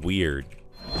is just weird.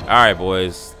 All right,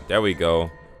 boys. There we go.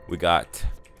 We got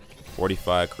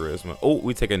 45 charisma. Oh,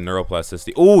 we take a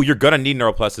neuroplasticity. Oh, you're gonna need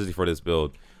neuroplasticity for this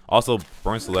build. Also,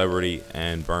 burn celebrity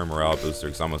and burn morale booster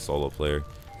because I'm a solo player.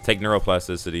 Take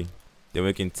neuroplasticity. Then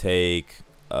we can take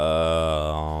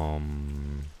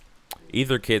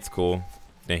either kit's cool.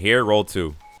 Then here, roll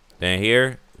 2. Then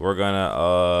here, we're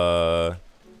gonna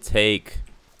take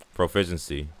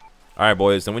proficiency. All right,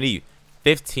 boys. So we need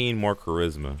 15 more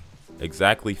charisma.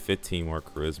 Exactly 15 more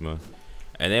charisma,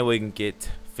 and then we can get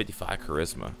 55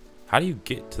 charisma. How do you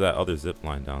get to that other zip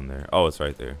line down there? Oh, it's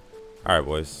right there. All right,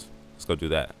 boys. Let's go do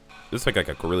that. This is like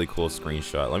a really cool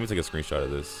screenshot. Let me take a screenshot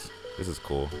of this. This is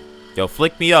cool. Yo,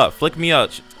 flick me up. Flick me up.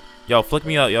 Yo, flick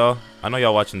me up, y'all. I know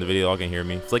y'all watching the video. Y'all can hear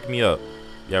me. Flick me up.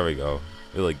 There we go.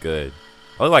 We look good.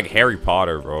 I look like Harry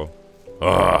Potter, bro.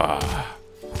 Ugh.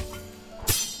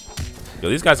 Yo,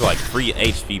 these guys are like free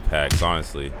HP packs,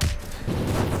 honestly.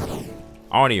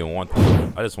 I don't even want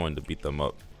them. I just wanted to beat them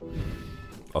up.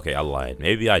 Okay, I lied.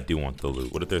 Maybe I do want the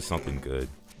loot. What if there's something good?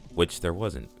 Which there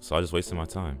wasn't. So I just wasted my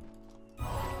time.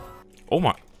 Oh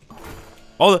my.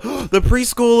 Oh, the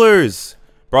preschoolers.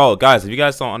 Bro, guys, if you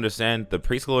guys don't understand, the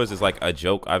preschoolers is like a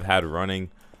joke I've had running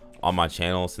on my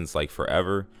channel since like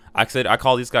forever. I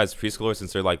call these guys preschoolers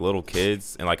since they're like little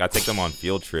kids. And like I take them on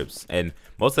field trips. And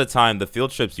most of the time, the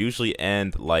field trips usually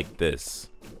end like this.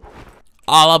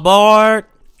 All aboard.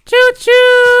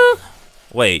 Choo-choo!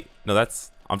 Wait, no,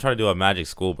 I'm trying to do a Magic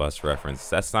School Bus reference.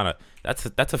 That's not a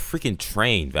that's a freaking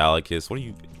train, Valekis.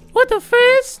 What the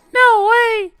fizz? No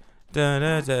way!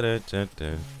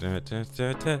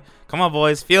 Come on,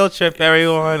 boys, field trip,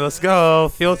 everyone. Let's go,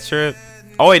 field trip.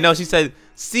 Oh wait, no, she said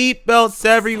seat belts,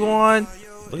 everyone.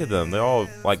 Look at them, they're all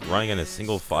like running in a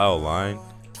single file line.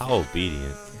 How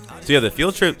obedient. So yeah, the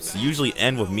field trips usually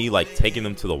end with me like taking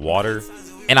them to the water,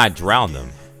 and I drown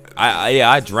them.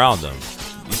 I drowned them.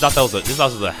 You thought that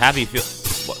was a happy feel?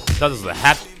 What? You thought this was a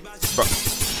happy,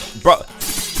 bro?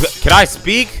 Can I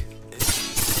speak?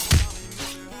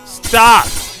 Stop.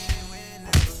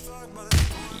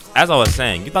 As I was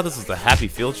saying, you thought this was a happy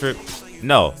field trip?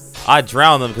 No, I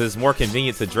drowned them because it's more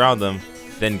convenient to drown them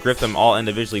than grip them all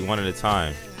individually one at a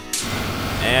time.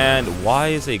 And why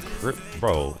is a grip,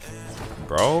 bro?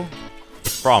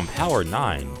 I'm power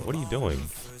 9. What are you doing?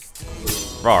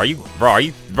 Bro,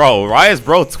 why is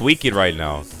bro tweaking right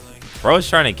now? Bro's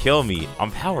trying to kill me. I'm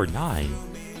power 9.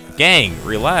 Gang,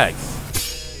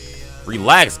 relax.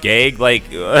 Relax, gang. Like,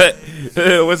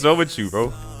 what's wrong with you, bro?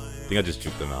 I think I just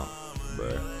juked them out.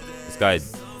 Bro, this guy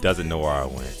doesn't know where I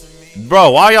went.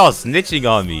 Bro, why are y'all snitching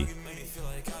on me?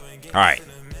 Alright.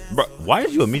 Bro, why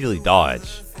did you immediately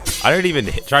dodge? I didn't even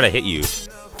try to hit you.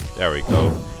 There we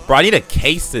go. Bro, I need to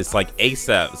case this, like,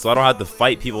 ASAP, so I don't have to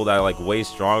fight people that are, like, way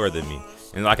stronger than me.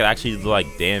 And I could actually do, like,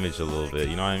 damage a little bit,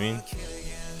 you know what I mean?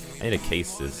 I need to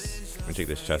case this. Let me take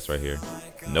this chest right here.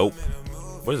 Nope.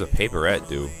 What does a paperette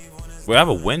do? Wait, I have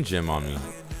a wind gem on me.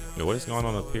 Yo, what is going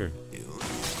on up here?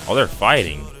 Oh, they're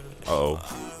fighting. Uh-oh.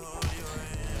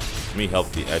 Let me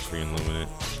help the Etrian Luminant.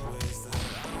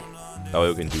 Oh,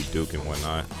 we can do Duke and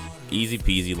whatnot. Easy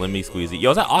peasy, lemmy squeezy.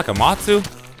 Yo, is that Akamatsu?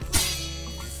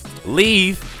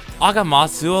 Leave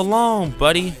Akamatsu alone,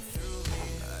 buddy.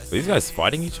 Are these guys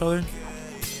fighting each other?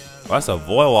 Oh, that's a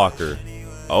Voidwalker.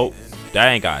 Oh, that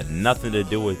ain't got nothing to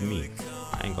do with me.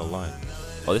 I ain't gonna lie.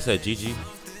 Oh, this said GG.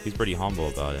 He's pretty humble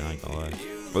about it, I ain't gonna lie.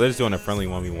 Well, they're just doing a friendly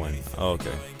 1v1. Oh,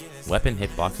 okay. Weapon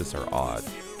hitboxes are odd.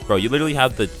 Bro, you literally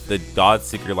have the God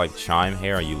Seeker like chime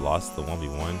hair and you lost the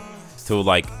 1v1. So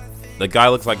like, the guy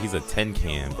looks like he's a 10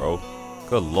 can, bro.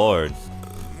 Good lord.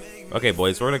 Okay,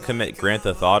 boys, we're gonna commit Grand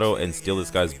Theft Auto and steal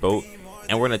this guy's boat.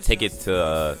 And we're gonna take it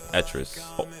to Etris.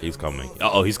 Oh, he's coming.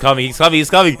 Uh-oh, he's coming, he's coming, he's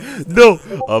coming. No!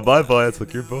 Bye-bye, I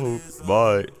took your boat.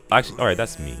 Bye. Actually, alright,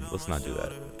 that's mean. Let's not do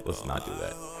that. Let's not do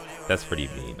that. That's pretty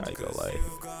mean, I ain't gonna lie.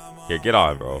 Here, get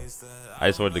on, bro. I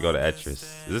just wanted to go to Etris.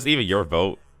 Is this even your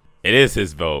boat? It is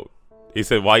his boat. He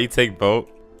said, why you take boat?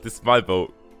 This is my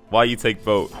boat. Why you take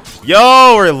boat?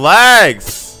 Yo,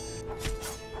 relax!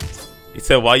 He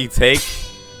said, why you take?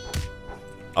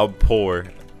 I'm poor.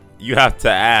 You have to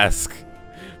ask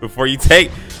before you take.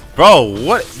 Bro,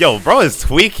 what? Yo, bro is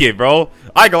tweaking, bro.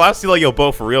 I go, I'm stealing your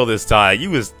boat for real this time.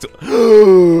 You was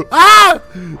ah!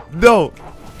 No.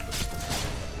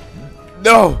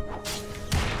 No.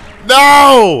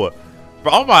 No.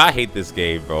 Bro, oh my, I hate this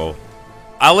game, bro.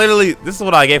 I literally, this is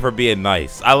what I get for being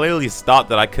nice. I literally stopped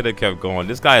that I could have kept going.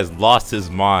 This guy has lost his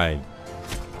mind.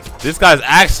 This guy's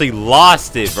actually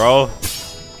lost it, bro.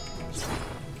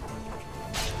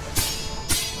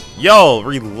 Yo,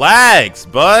 relax,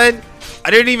 bud. I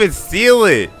didn't even steal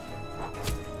it.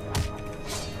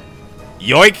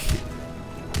 Yoink.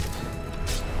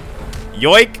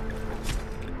 Yoink.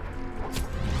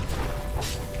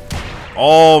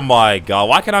 Oh my god.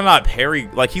 Why can I not parry?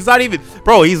 Like, he's not even...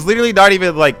 Bro, he's literally not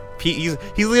even, like... He's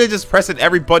literally just pressing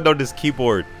every button on this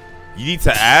keyboard. You need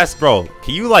to ask, bro.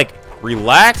 Can you, like,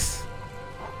 relax?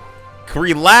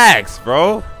 Relax,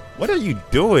 bro. What are you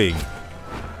doing?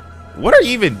 What are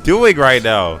you even doing right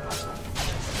now?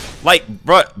 Like,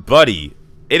 bro, buddy,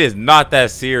 it is not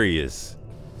that serious.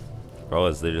 Bro,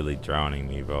 it's literally drowning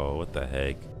me, bro. What the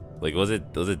heck? Like, was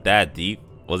it that deep?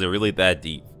 Was it really that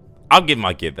deep? I'll give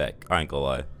my get back. I ain't gonna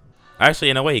lie. Actually,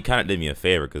 in a way, he kind of did me a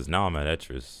favor because now I'm at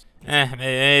Etris.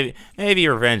 Maybe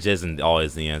revenge isn't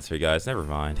always the answer, guys. Never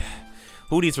mind.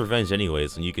 Who needs revenge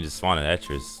anyways when you can just spawn at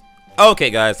Etris? Okay,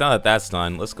 guys, now that that's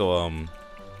done, let's go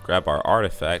grab our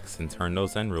artifacts and turn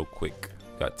those in real quick.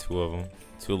 Got 2 of them.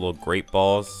 2 little great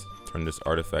balls. Turn this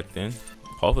artifact in.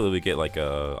 Hopefully we get like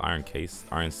a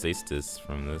iron stasis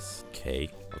from this. Okay,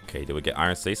 did we get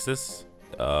iron stasis?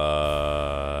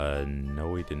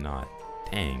 No, we did not.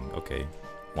 Dang. Okay.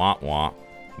 Womp womp.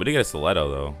 We did get a stiletto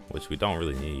though, which we don't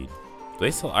really need. Do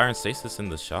they sell iron stasis in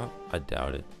the shop? I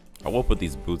doubt it. I will put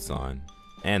these boots on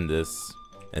and this,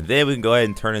 and then we can go ahead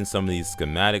and turn in some of these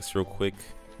schematics real quick.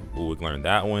 Ooh, we learned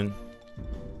that one.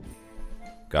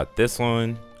 Got this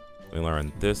one. We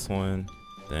learned this one.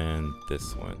 Then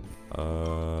this one.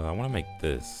 I want to make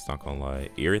this. Not gonna lie.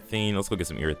 Urethane. Let's go get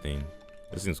some urethane.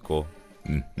 This seems cool.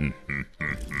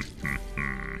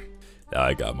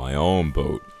 I got my own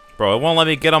boat. Bro, it won't let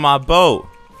me get on my boat.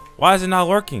 Why is it not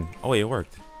working? Oh wait, it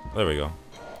worked. There we go.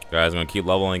 Guys, I'm gonna keep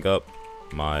leveling up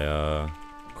my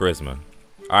charisma.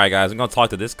 Alright guys, I'm gonna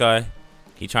talk to this guy.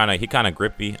 He kinda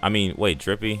grippy. I mean, wait,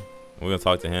 drippy. We're gonna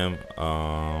talk to him.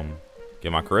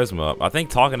 Get my charisma up. I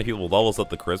think talking to people levels up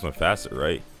the charisma faster,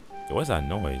 right? Yo, what is that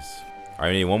noise?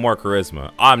 Alright, I need 1 more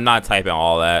charisma. I'm not typing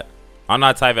all that. I'm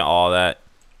not typing all that.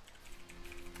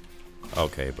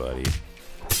 Okay, buddy.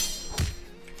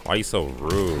 Why are you so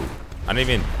rude? I didn't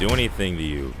even do anything to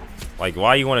you. Like,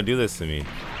 why you want to do this to me?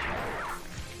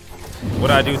 What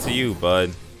did I do to you,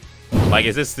 bud? Like,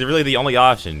 is this really the only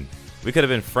option? We could have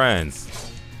been friends.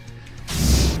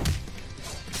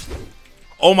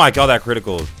 Oh my god, that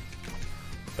critical.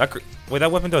 Wait,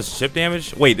 that weapon does chip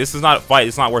damage? Wait, this is not fight.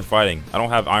 It's not worth fighting. I don't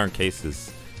have iron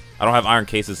cases. I don't have iron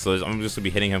cases, so I'm just gonna be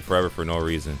hitting him forever for no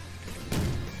reason.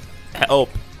 Help!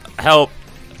 Help!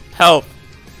 Help!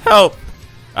 Help!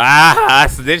 Ah! I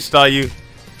snitched on you.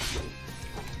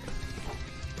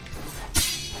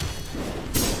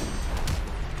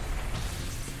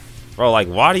 Bro, like,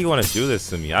 why do you want to do this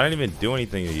to me? I didn't even do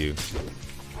anything to you.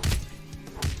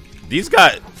 These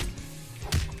guys...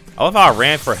 I love how I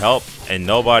ran for help and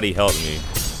nobody helped me.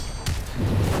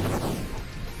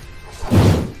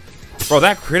 Bro,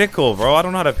 that critical, bro. I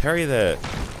don't know how to parry that.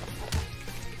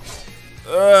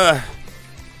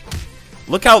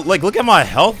 Look how, like, look at my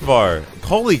health bar.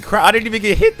 Holy crap, I didn't even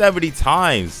get hit that many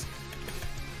times.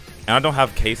 And I don't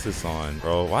have cases on,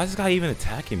 bro. Why is this guy even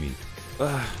attacking me?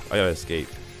 I gotta escape.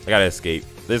 I gotta escape.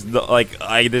 There's no, like,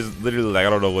 there's literally, like, I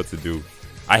don't know what to do.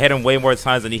 I hit him way more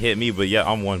times than he hit me, but yeah,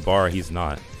 I'm 1 bar. He's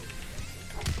not.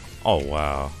 Oh,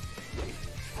 wow.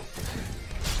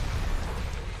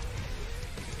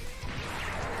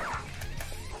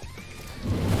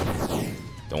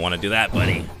 Don't want to do that,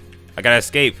 buddy. I gotta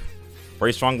escape.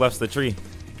 Very strong left the tree.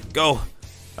 Go.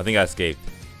 I think I escaped.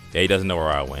 Yeah, he doesn't know where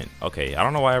I went. Okay, I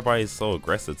don't know why everybody's so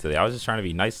aggressive today. I was just trying to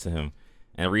be nice to him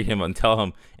and read him and tell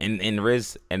him in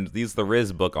Riz and use the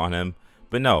Riz book on him.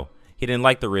 But no, he didn't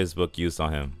like the Riz book used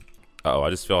on him. Uh-oh, I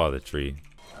just fell out of the tree.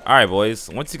 Alright, boys.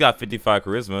 Once you got 55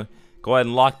 charisma, go ahead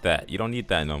and lock that. You don't need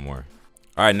that no more.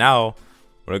 Alright, now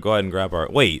we're gonna go ahead and grab our...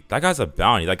 Wait, that guy's a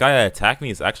bounty. That guy that attacked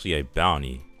me is actually a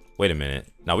bounty. Wait a minute.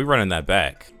 Now we running that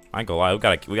back. I ain't gonna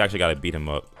lie, we actually gotta beat him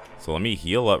up. So let me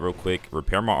heal up real quick,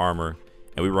 repair my armor,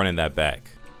 and we running that back.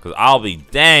 Cause I'll be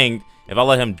danged if I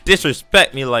let him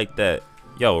disrespect me like that.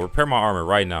 Yo, repair my armor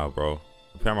right now, bro.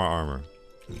 Repair my armor.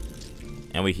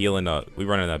 And we healing up. We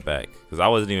running that back. Cause I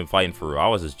wasn't even fighting for real. I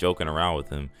was just joking around with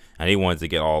him. And he wanted to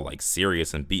get all like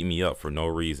serious and beat me up for no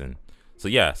reason. So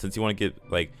yeah, since you want to get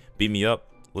like beat me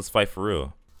up, let's fight for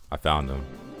real. I found him.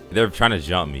 They're trying to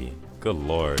jump me. Good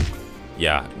lord.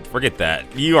 Yeah, forget that.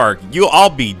 I'll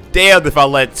be damned if I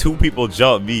let 2 people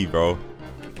jump me, bro.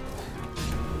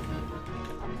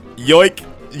 Yoink.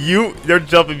 They're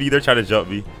jumping me. They're trying to jump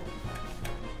me.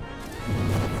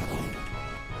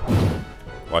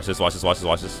 Watch this, watch this, watch this,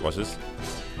 watch this, watch this.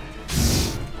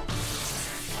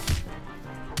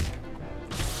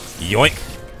 Yoink.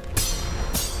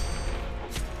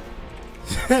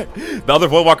 The other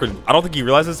Void Walker, I don't think he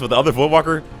realizes, but the other Void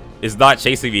Walker is not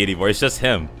chasing me anymore. It's just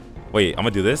him. Wait, I'm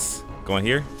gonna do this. Go in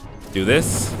here. Do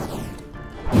this.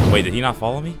 Wait, did he not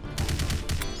follow me?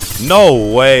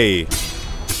 No way.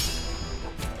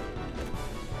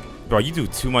 Bro, you do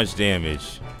too much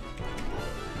damage.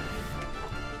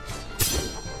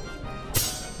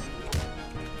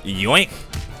 Yoink.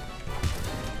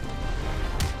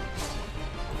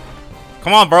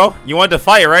 Come on, bro. You wanted to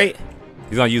fight, right?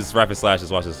 He's gonna use rapid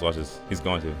slashes. Watch this, watch this. He's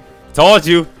going to. Told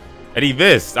you. And he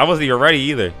missed. I wasn't even ready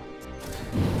either.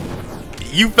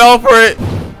 You fell for it.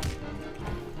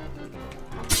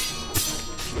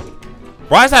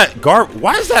 Why is that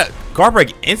guard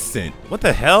break instant? What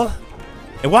the hell?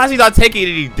 And why is he not taking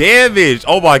any damage?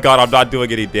 Oh my god, I'm not doing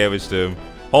any damage to him.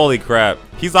 Holy crap.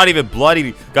 He's not even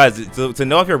bloody. Guys, to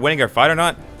know if you're winning a fight or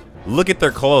not, look at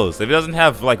their clothes. If it doesn't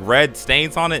have like red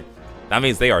stains on it, that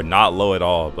means they are not low at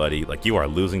all, buddy. Like, you are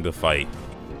losing the fight.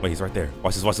 Wait, he's right there.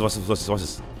 Watch this, watch this, watch this, watch this, watch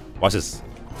this. Watch this.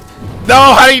 No,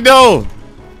 how did he know?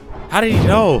 How did he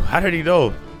know? How did he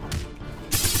know?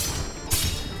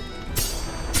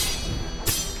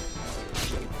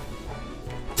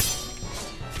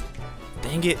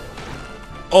 Dang it.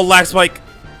 Oh, lag spike.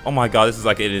 Oh my god, this is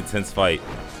like an intense fight.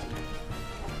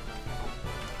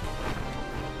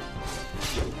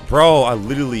 Bro, I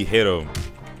literally hit him.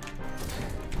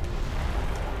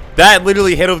 That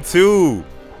literally hit him too.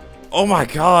 Oh my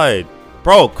god.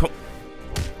 Bro,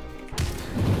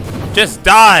 just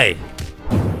die.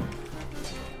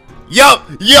 Yo,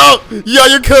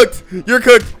 you're cooked. You're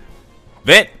cooked.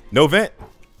 Vent. No vent.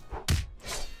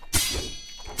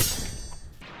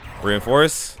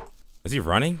 Reinforce. Is he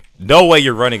running? No way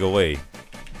you're running away.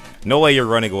 No way you're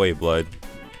running away, blood.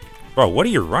 Bro, what are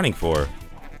you running for?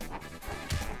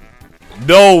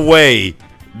 No way.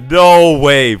 No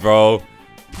way, bro.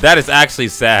 That is actually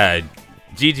sad.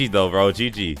 GG though, bro.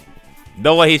 GG.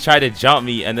 No way he tried to jump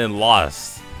me and then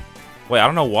lost. Wait, I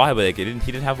don't know why, but like, he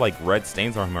didn't have like red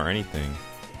stains on him or anything.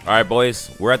 Alright,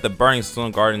 boys. We're at the Burning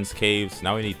Stone Gardens caves.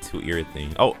 Now we need 2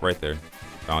 erythene. Oh, right there.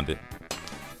 Found it.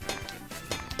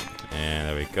 And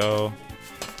there we go.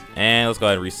 And let's go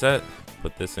ahead and reset.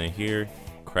 Put this in here.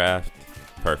 Craft.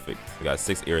 Perfect. We got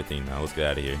 6 erythene now. Let's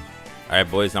get out of here. Alright,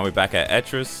 boys. Now we're back at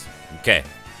Etris. Okay.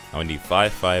 Now we need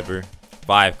 5 fiber.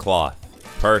 5 cloth.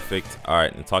 Perfect.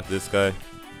 Alright, and talk to this guy.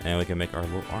 And we can make our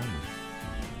little armor.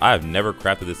 I have never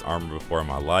crafted this armor before in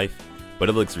my life, but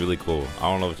it looks really cool. I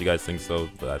don't know if you guys think so,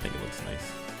 but I think it looks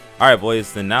nice. Alright,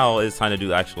 boys. Then now it's time to do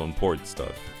the actual important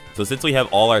stuff. So since we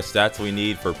have all our stats we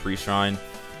need for pre-shrine,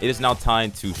 it is now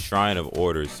time to Shrine of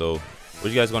Orders. So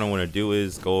what you guys are going to want to do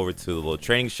is go over to the little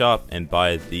trading shop and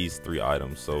buy these 3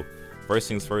 items. So first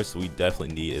things first, we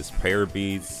definitely need is prayer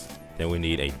beads. Then we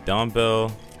need a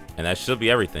dumbbell, and that should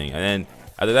be everything. And then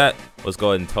after that, let's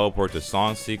go ahead and teleport to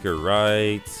Song Seeker,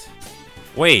 right?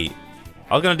 Wait,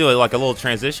 I was going to do like a little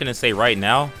transition and say right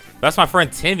now. That's my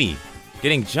friend Timmy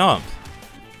getting jumped.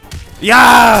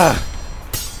 Yeah!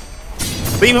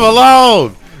 Leave him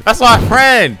alone! That's my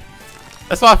friend!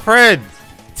 That's my friend,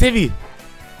 Timmy.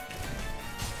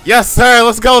 Yes, sir.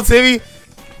 Let's go, Timmy.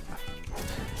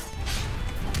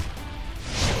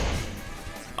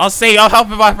 I'll help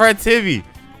my friend Timmy.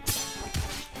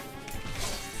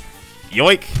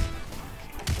 Yoink.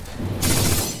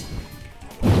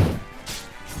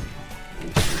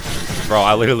 Bro,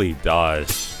 I literally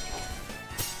dodged.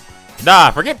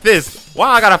 Nah, forget this. Why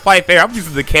I gotta fight fair? I'm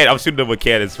using the cannon. I'm shooting them with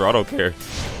cannons, bro. I don't care.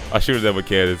 I'm shooting them with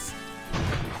cannons.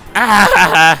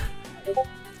 Ah!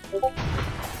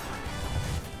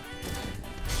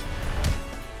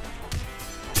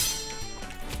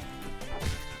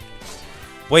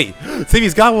 Wait,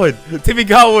 Timmy's got one. Timmy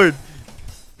got one.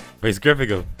 Wait, he's gripping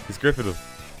him. He's gripping him.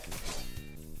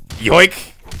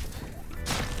 Yoink.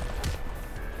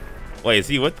 Wait, is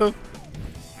he with them?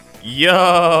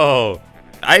 Yo,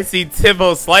 I see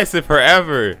Timbo slicing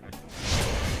forever.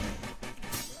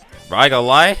 Bro, I ain't gonna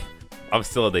lie, I'm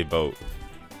still in a boat.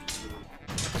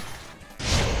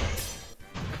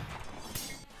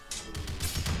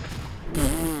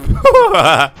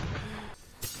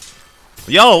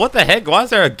 Yo, what the heck? Why is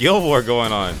there a guild war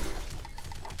going on?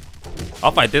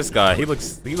 I'll fight this guy. He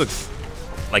looks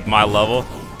like my level.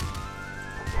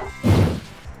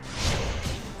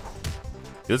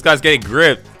 This guy's getting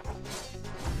gripped.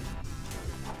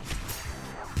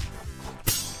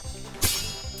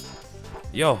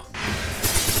 Yo.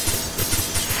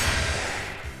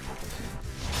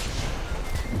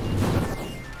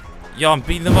 Yo, I'm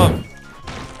beating them up.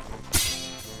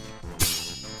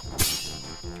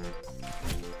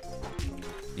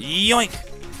 Yoink!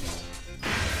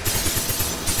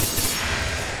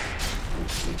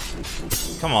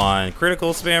 Come on,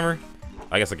 critical spammer.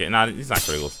 I guess I get. Nah, he's not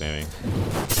critical spamming.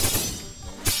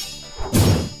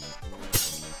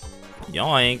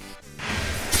 Yoink.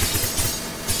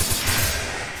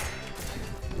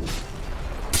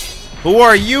 Who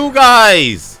are you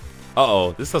guys?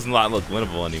 Uh-oh, this does not look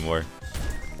winnable anymore.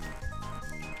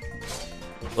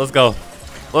 Let's go.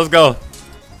 Let's go.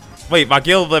 Wait, my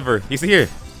guild member. He's here.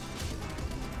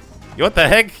 Yo, what the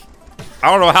heck? I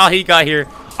don't know how he got here.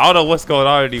 I don't know what's going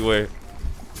on anywhere.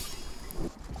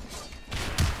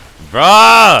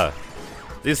 Bruh!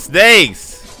 These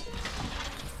snakes!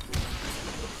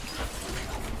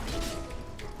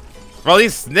 Bro,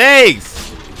 these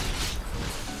snakes!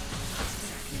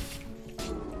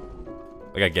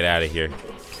 I gotta get out of here.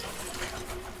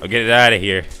 I'll get it out of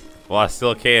here. Well, I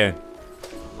still can.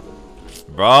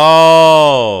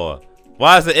 Bro!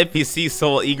 Why is the NPC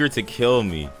so eager to kill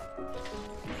me?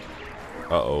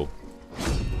 Uh-oh.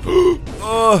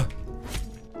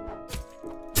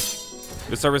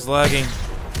 The server's lagging.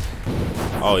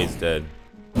 Oh, he's dead.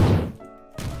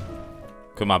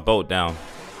 Put my boat down.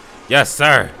 Yes,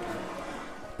 sir.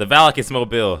 The Valekis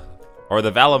mobile. Or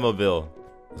the Valamobile.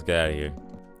 Let's get out of here.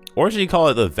 Or should you call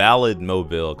it the valid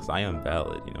mobile? Because I am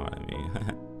valid, you know what I mean?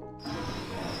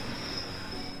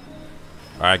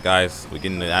 Alright, guys. We're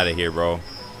getting out of here, bro.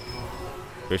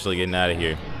 Officially getting out of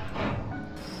here.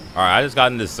 Alright, I just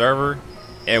got in this server.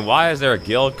 And why is there a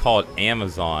guild called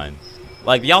Amazon?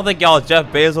 Like, y'all think y'all Jeff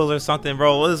Bezos or something,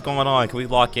 bro? What is going on? Can we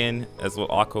lock in? That's what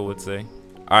Aqua would say.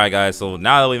 Alright, guys. So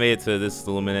now that we made it to this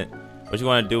little minute, what you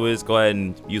want to do is go ahead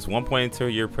and use 1 point into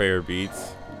your prayer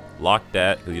beads. Lock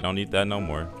that, because you don't need that no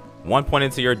more. 1 point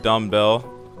into your dumbbell,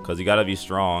 because you got to be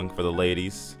strong for the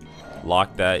ladies.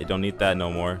 Lock that. You don't need that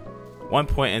no more. 1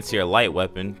 point into your light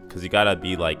weapon, because you got to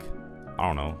be like, I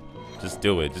don't know. Just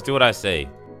do it. Just do what I say.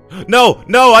 No!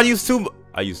 No! I used too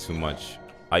much.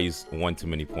 I used one too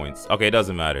many points. Okay, it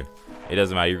doesn't matter. It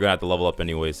doesn't matter. You're going to have to level up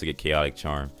anyways to get Chaotic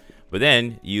Charm. But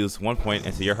then, use 1 point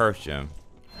into your Hearth Gem.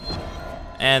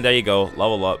 And there you go.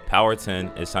 Level up. Power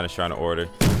 10. It's time to Shrine of Order.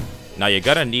 Now, you're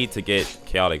going to need to get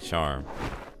Chaotic Charm.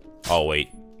 Oh, wait.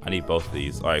 I need both of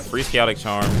these. Alright, freeze Chaotic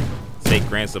Charm. Take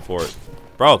Grand Support.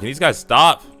 Bro, can these guys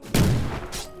stop?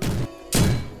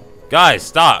 Guys,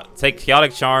 stop. Take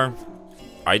Chaotic Charm.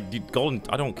 I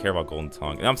don't care about Golden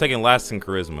Tongue. And I'm taking Lasting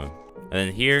Charisma. And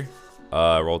then here,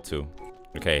 roll 2.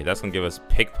 Okay, that's gonna give us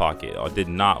Pickpocket. I did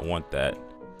not want that.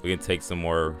 We can take some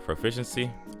more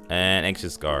Proficiency and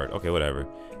Anxious Guard. Okay, whatever.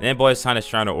 And then, boys, time to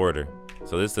Shrine of Order.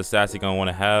 So this is the stats you're gonna want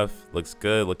to have. Looks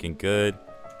good, looking good.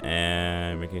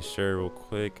 And making sure real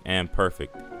quick. And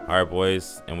perfect. Alright,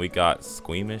 boys. And we got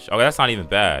Squeamish. Okay, that's not even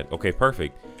bad. Okay,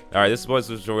 perfect. Alright, this is what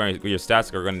your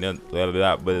stats are gonna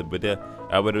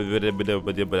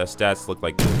but stats look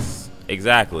like this.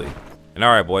 Exactly. And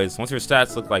alright, boys, once your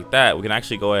stats look like that, we can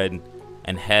actually go ahead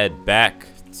and head back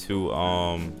to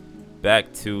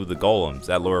the golems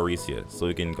at Lower Recia, so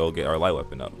we can go get our light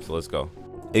weapon up. So let's go.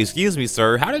 Excuse me,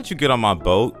 sir, how did you get on my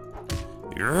boat?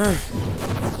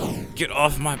 Get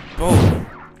off my boat.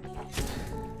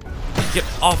 Get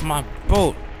off my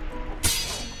boat.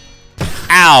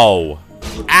 Ow.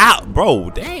 Ow, bro,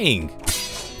 dang.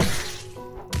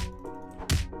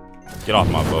 Get off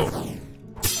my boat.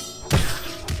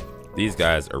 These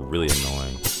guys are really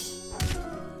annoying.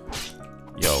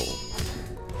 Yo.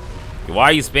 Why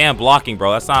are you spam blocking,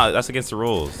 bro? That's against the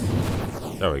rules.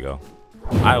 There we go.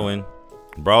 I win.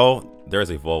 Bro, there's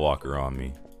a Volwalker on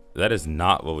me. That is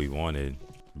not what we wanted.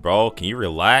 Bro, can you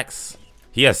relax?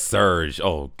 He has Surge.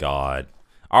 Oh, God.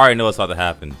 I already know what's about to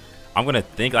happen. I'm going to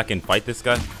think I can fight this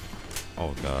guy.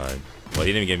 Oh, God. Well,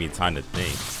 he didn't even give me time to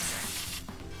think.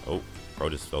 Oh, bro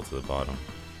just fell to the bottom.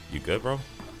 You good, bro?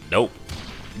 Nope.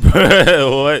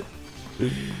 What?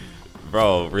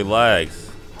 Bro, relax.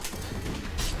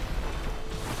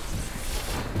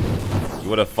 You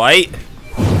want to fight?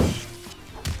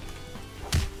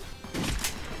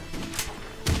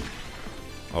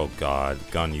 Oh God,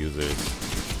 gun users.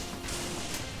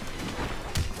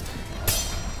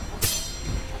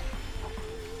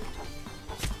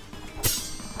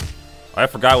 I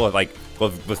forgot what, like,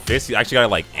 with this, you actually gotta,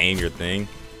 like, aim your thing.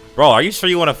 Bro, are you sure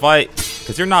you want to fight?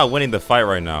 Because you're not winning the fight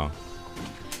right now.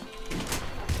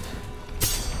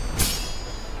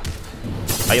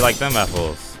 How you like them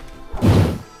apples?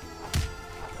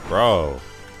 Bro.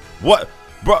 What?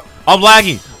 Bro, I'm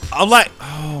lagging. Oh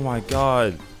my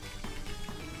God.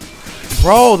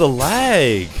 Bro, the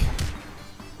lag.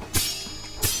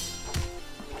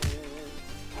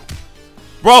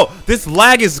 Bro, this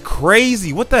lag is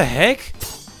crazy. What the heck?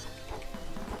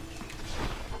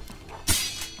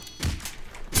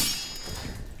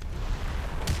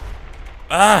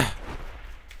 Ah.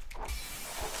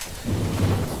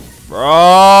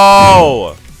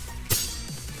 Bro!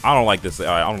 I don't like this.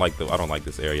 I don't like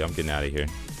this area. I'm getting out of here.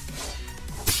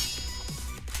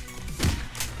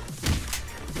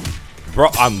 Bro,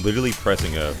 I'm literally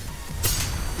pressing F.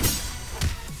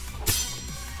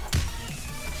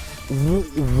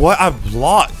 What? I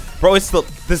blocked. Bro, it's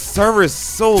the server is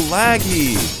so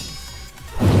laggy.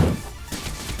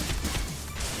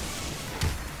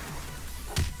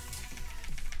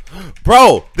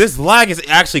 Bro, this lag is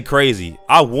actually crazy.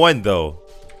 I won though.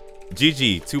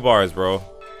 GG, 2 bars, bro.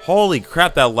 Holy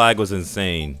crap, that lag was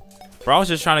insane. Bro, I was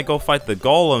just trying to go fight the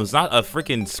golems, not a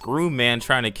freaking screw man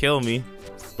trying to kill me.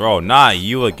 Bro, not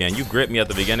you again. You gripped me at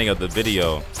the beginning of the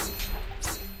video.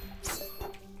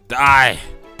 Die.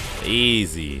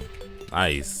 Easy.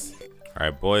 Nice.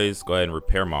 Alright, boys, go ahead and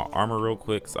repair my armor real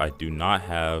quick. So I do not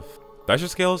have Thresher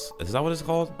Scales? Is that what it's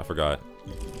called? I forgot.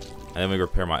 And then we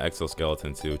repair my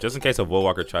exoskeleton too, just in case a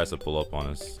Woodwalker tries to pull up on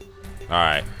us.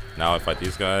 Alright, now I fight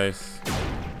these guys.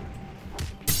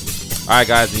 Alright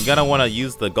guys, you're gonna want to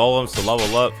use the golems to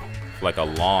level up for like a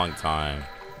long time.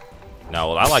 Now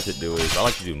what I like to do is I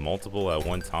like to do multiple at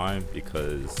one time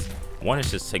because one it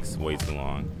just takes way too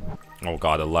long. Oh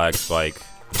god, the lag spike.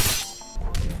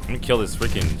 I'm gonna kill this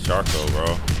freaking Charco,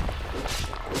 bro.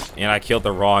 And I killed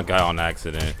the wrong guy on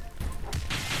accident.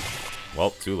 Well,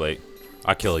 too late.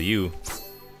 I kill you.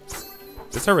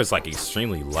 This server is like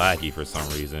extremely laggy for some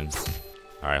reason.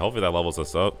 Alright, hopefully that levels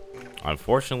us up.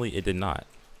 Unfortunately, it did not.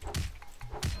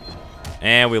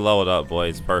 And we leveled up,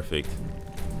 boys. Perfect.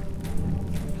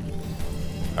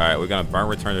 Alright, we're gonna burn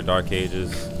Return to Dark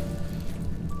Ages.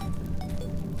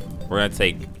 We're gonna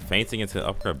take Fainting into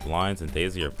upgrade blinds and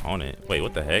daze your opponent. Wait,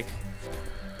 what the heck?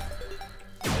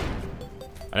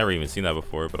 I never even seen that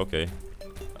before, but okay.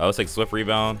 Let's take Swift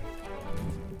Rebound.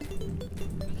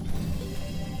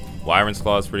 Wyvern's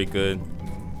Claw is pretty good.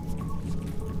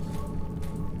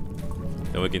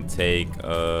 Then we can take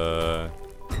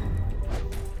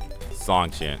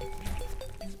Song Chant.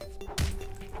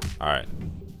 Alright.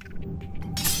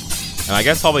 And I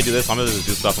guess while we do this, I'm gonna just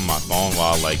do stuff on my phone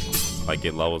while I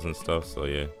get levels and stuff, so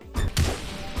yeah.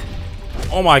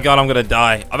 Oh my god, I'm gonna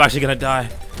die. I'm actually gonna die.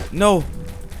 No.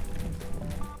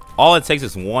 All it takes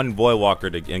is one boy walker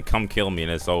to come kill me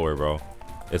and it's over, bro.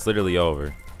 It's literally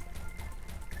over.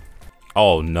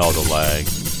 Oh no, the lag.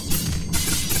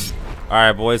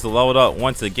 Alright boys, so leveled up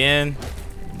once again.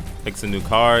 Pick some new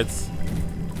cards.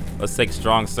 Let's take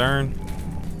Strong Cern.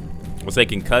 We'll take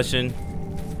Concussion.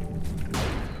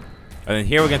 And then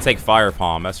here we're gonna take Fire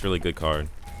Palm. That's a really good card.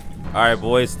 Alright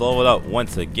boys, leveled up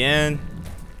once again.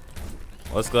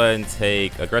 Let's go ahead and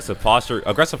take Aggressive Posture.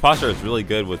 Aggressive Posture is really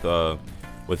good with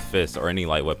Fist or any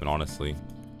light weapon, honestly.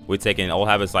 We're taking Old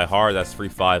Habits Die Hard, that's free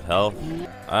 5 health.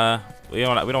 We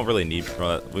don't really need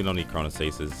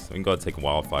Chronostasis. We can go ahead and take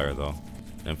Wildfire though.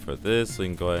 And for this, we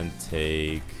can go ahead and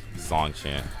take Song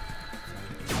Chant.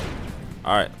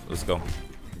 Alright, let's go.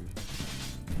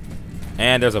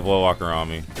 And there's a Voidwalker on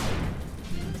me.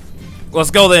 Let's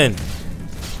go then.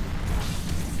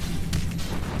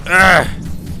 Urgh.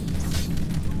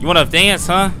 You wanna dance,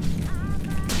 huh?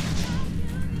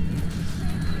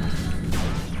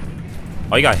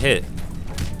 Oh, you got hit.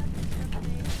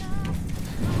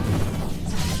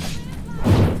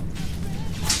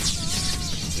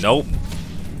 Nope.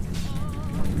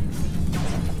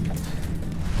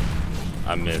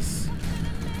 I miss.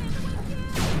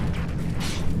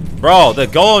 Bro, the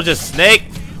goal just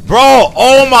snaked. Bro,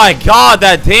 oh my god,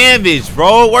 that damage,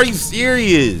 bro. Are you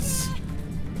serious?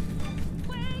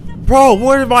 Bro,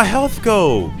 where did my health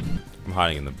go? I'm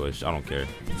hiding in the bush. I don't care.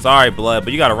 Sorry, blood,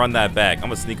 but you gotta run that back. I'm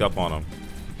gonna sneak up on him.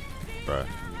 Bruh.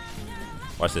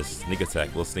 Watch this. Sneak attack.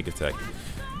 Little sneak attack.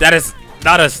 That is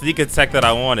not a sneak attack that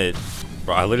I wanted.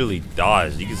 Bro, I literally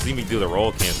dodged. You can see me do the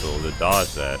roll cancel to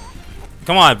dodge that.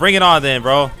 Come on, bring it on then,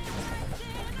 bro.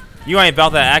 You ain't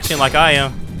about that action like I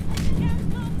am.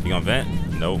 You gonna vent?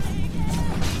 Nope.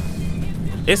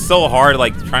 It's so hard,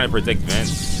 like, trying to predict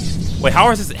vents. Wait, how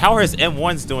are his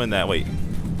M1s doing that? Wait,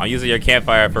 I'm using your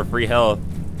campfire for free health.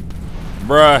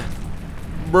 Bruh.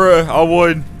 Bruh,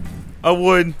 I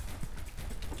won.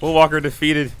 Woodwalker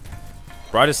defeated.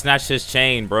 Bro, I just snatched his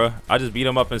chain, bro. I just beat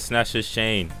him up and snatched his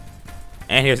chain.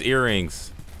 And his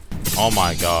earrings. Oh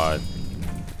my god.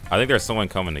 I think there's someone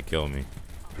coming to kill me.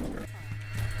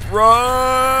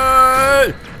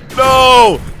 Run!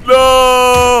 No!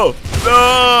 No!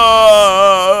 No!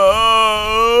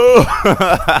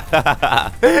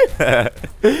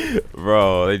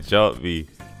 Bro, they jumped me.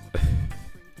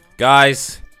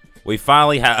 Guys, we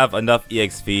finally have enough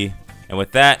EXP. And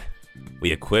with that,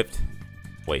 we equipped.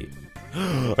 Wait.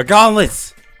 Our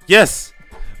gauntlets! Yes!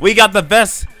 We got the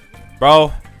best!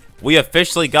 Bro, we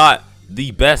officially got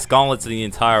the best gauntlets in the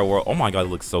entire world. Oh my god, it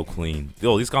looks so clean.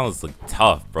 Yo, these gauntlets look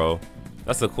tough, bro.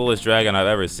 That's the coolest dragon I've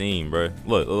ever seen, bro.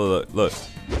 Look, look, look.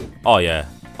 Oh yeah.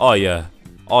 Oh yeah.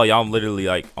 Oh yeah, I'm literally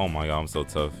like, oh my god, I'm so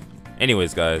tough.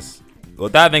 Anyways, guys,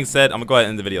 with that being said, I'm gonna go ahead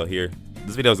and end the video here.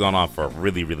 This video is going on for a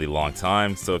really, really long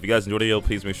time. So if you guys enjoyed the video,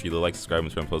 please make sure you like, subscribe,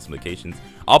 and turn on post notifications.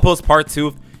 I'll post part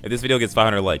 2 if this video gets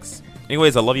 500 likes.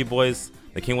 Anyways, I love you boys.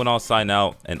 The King will all sign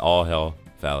out, and all hell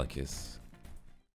Valekis.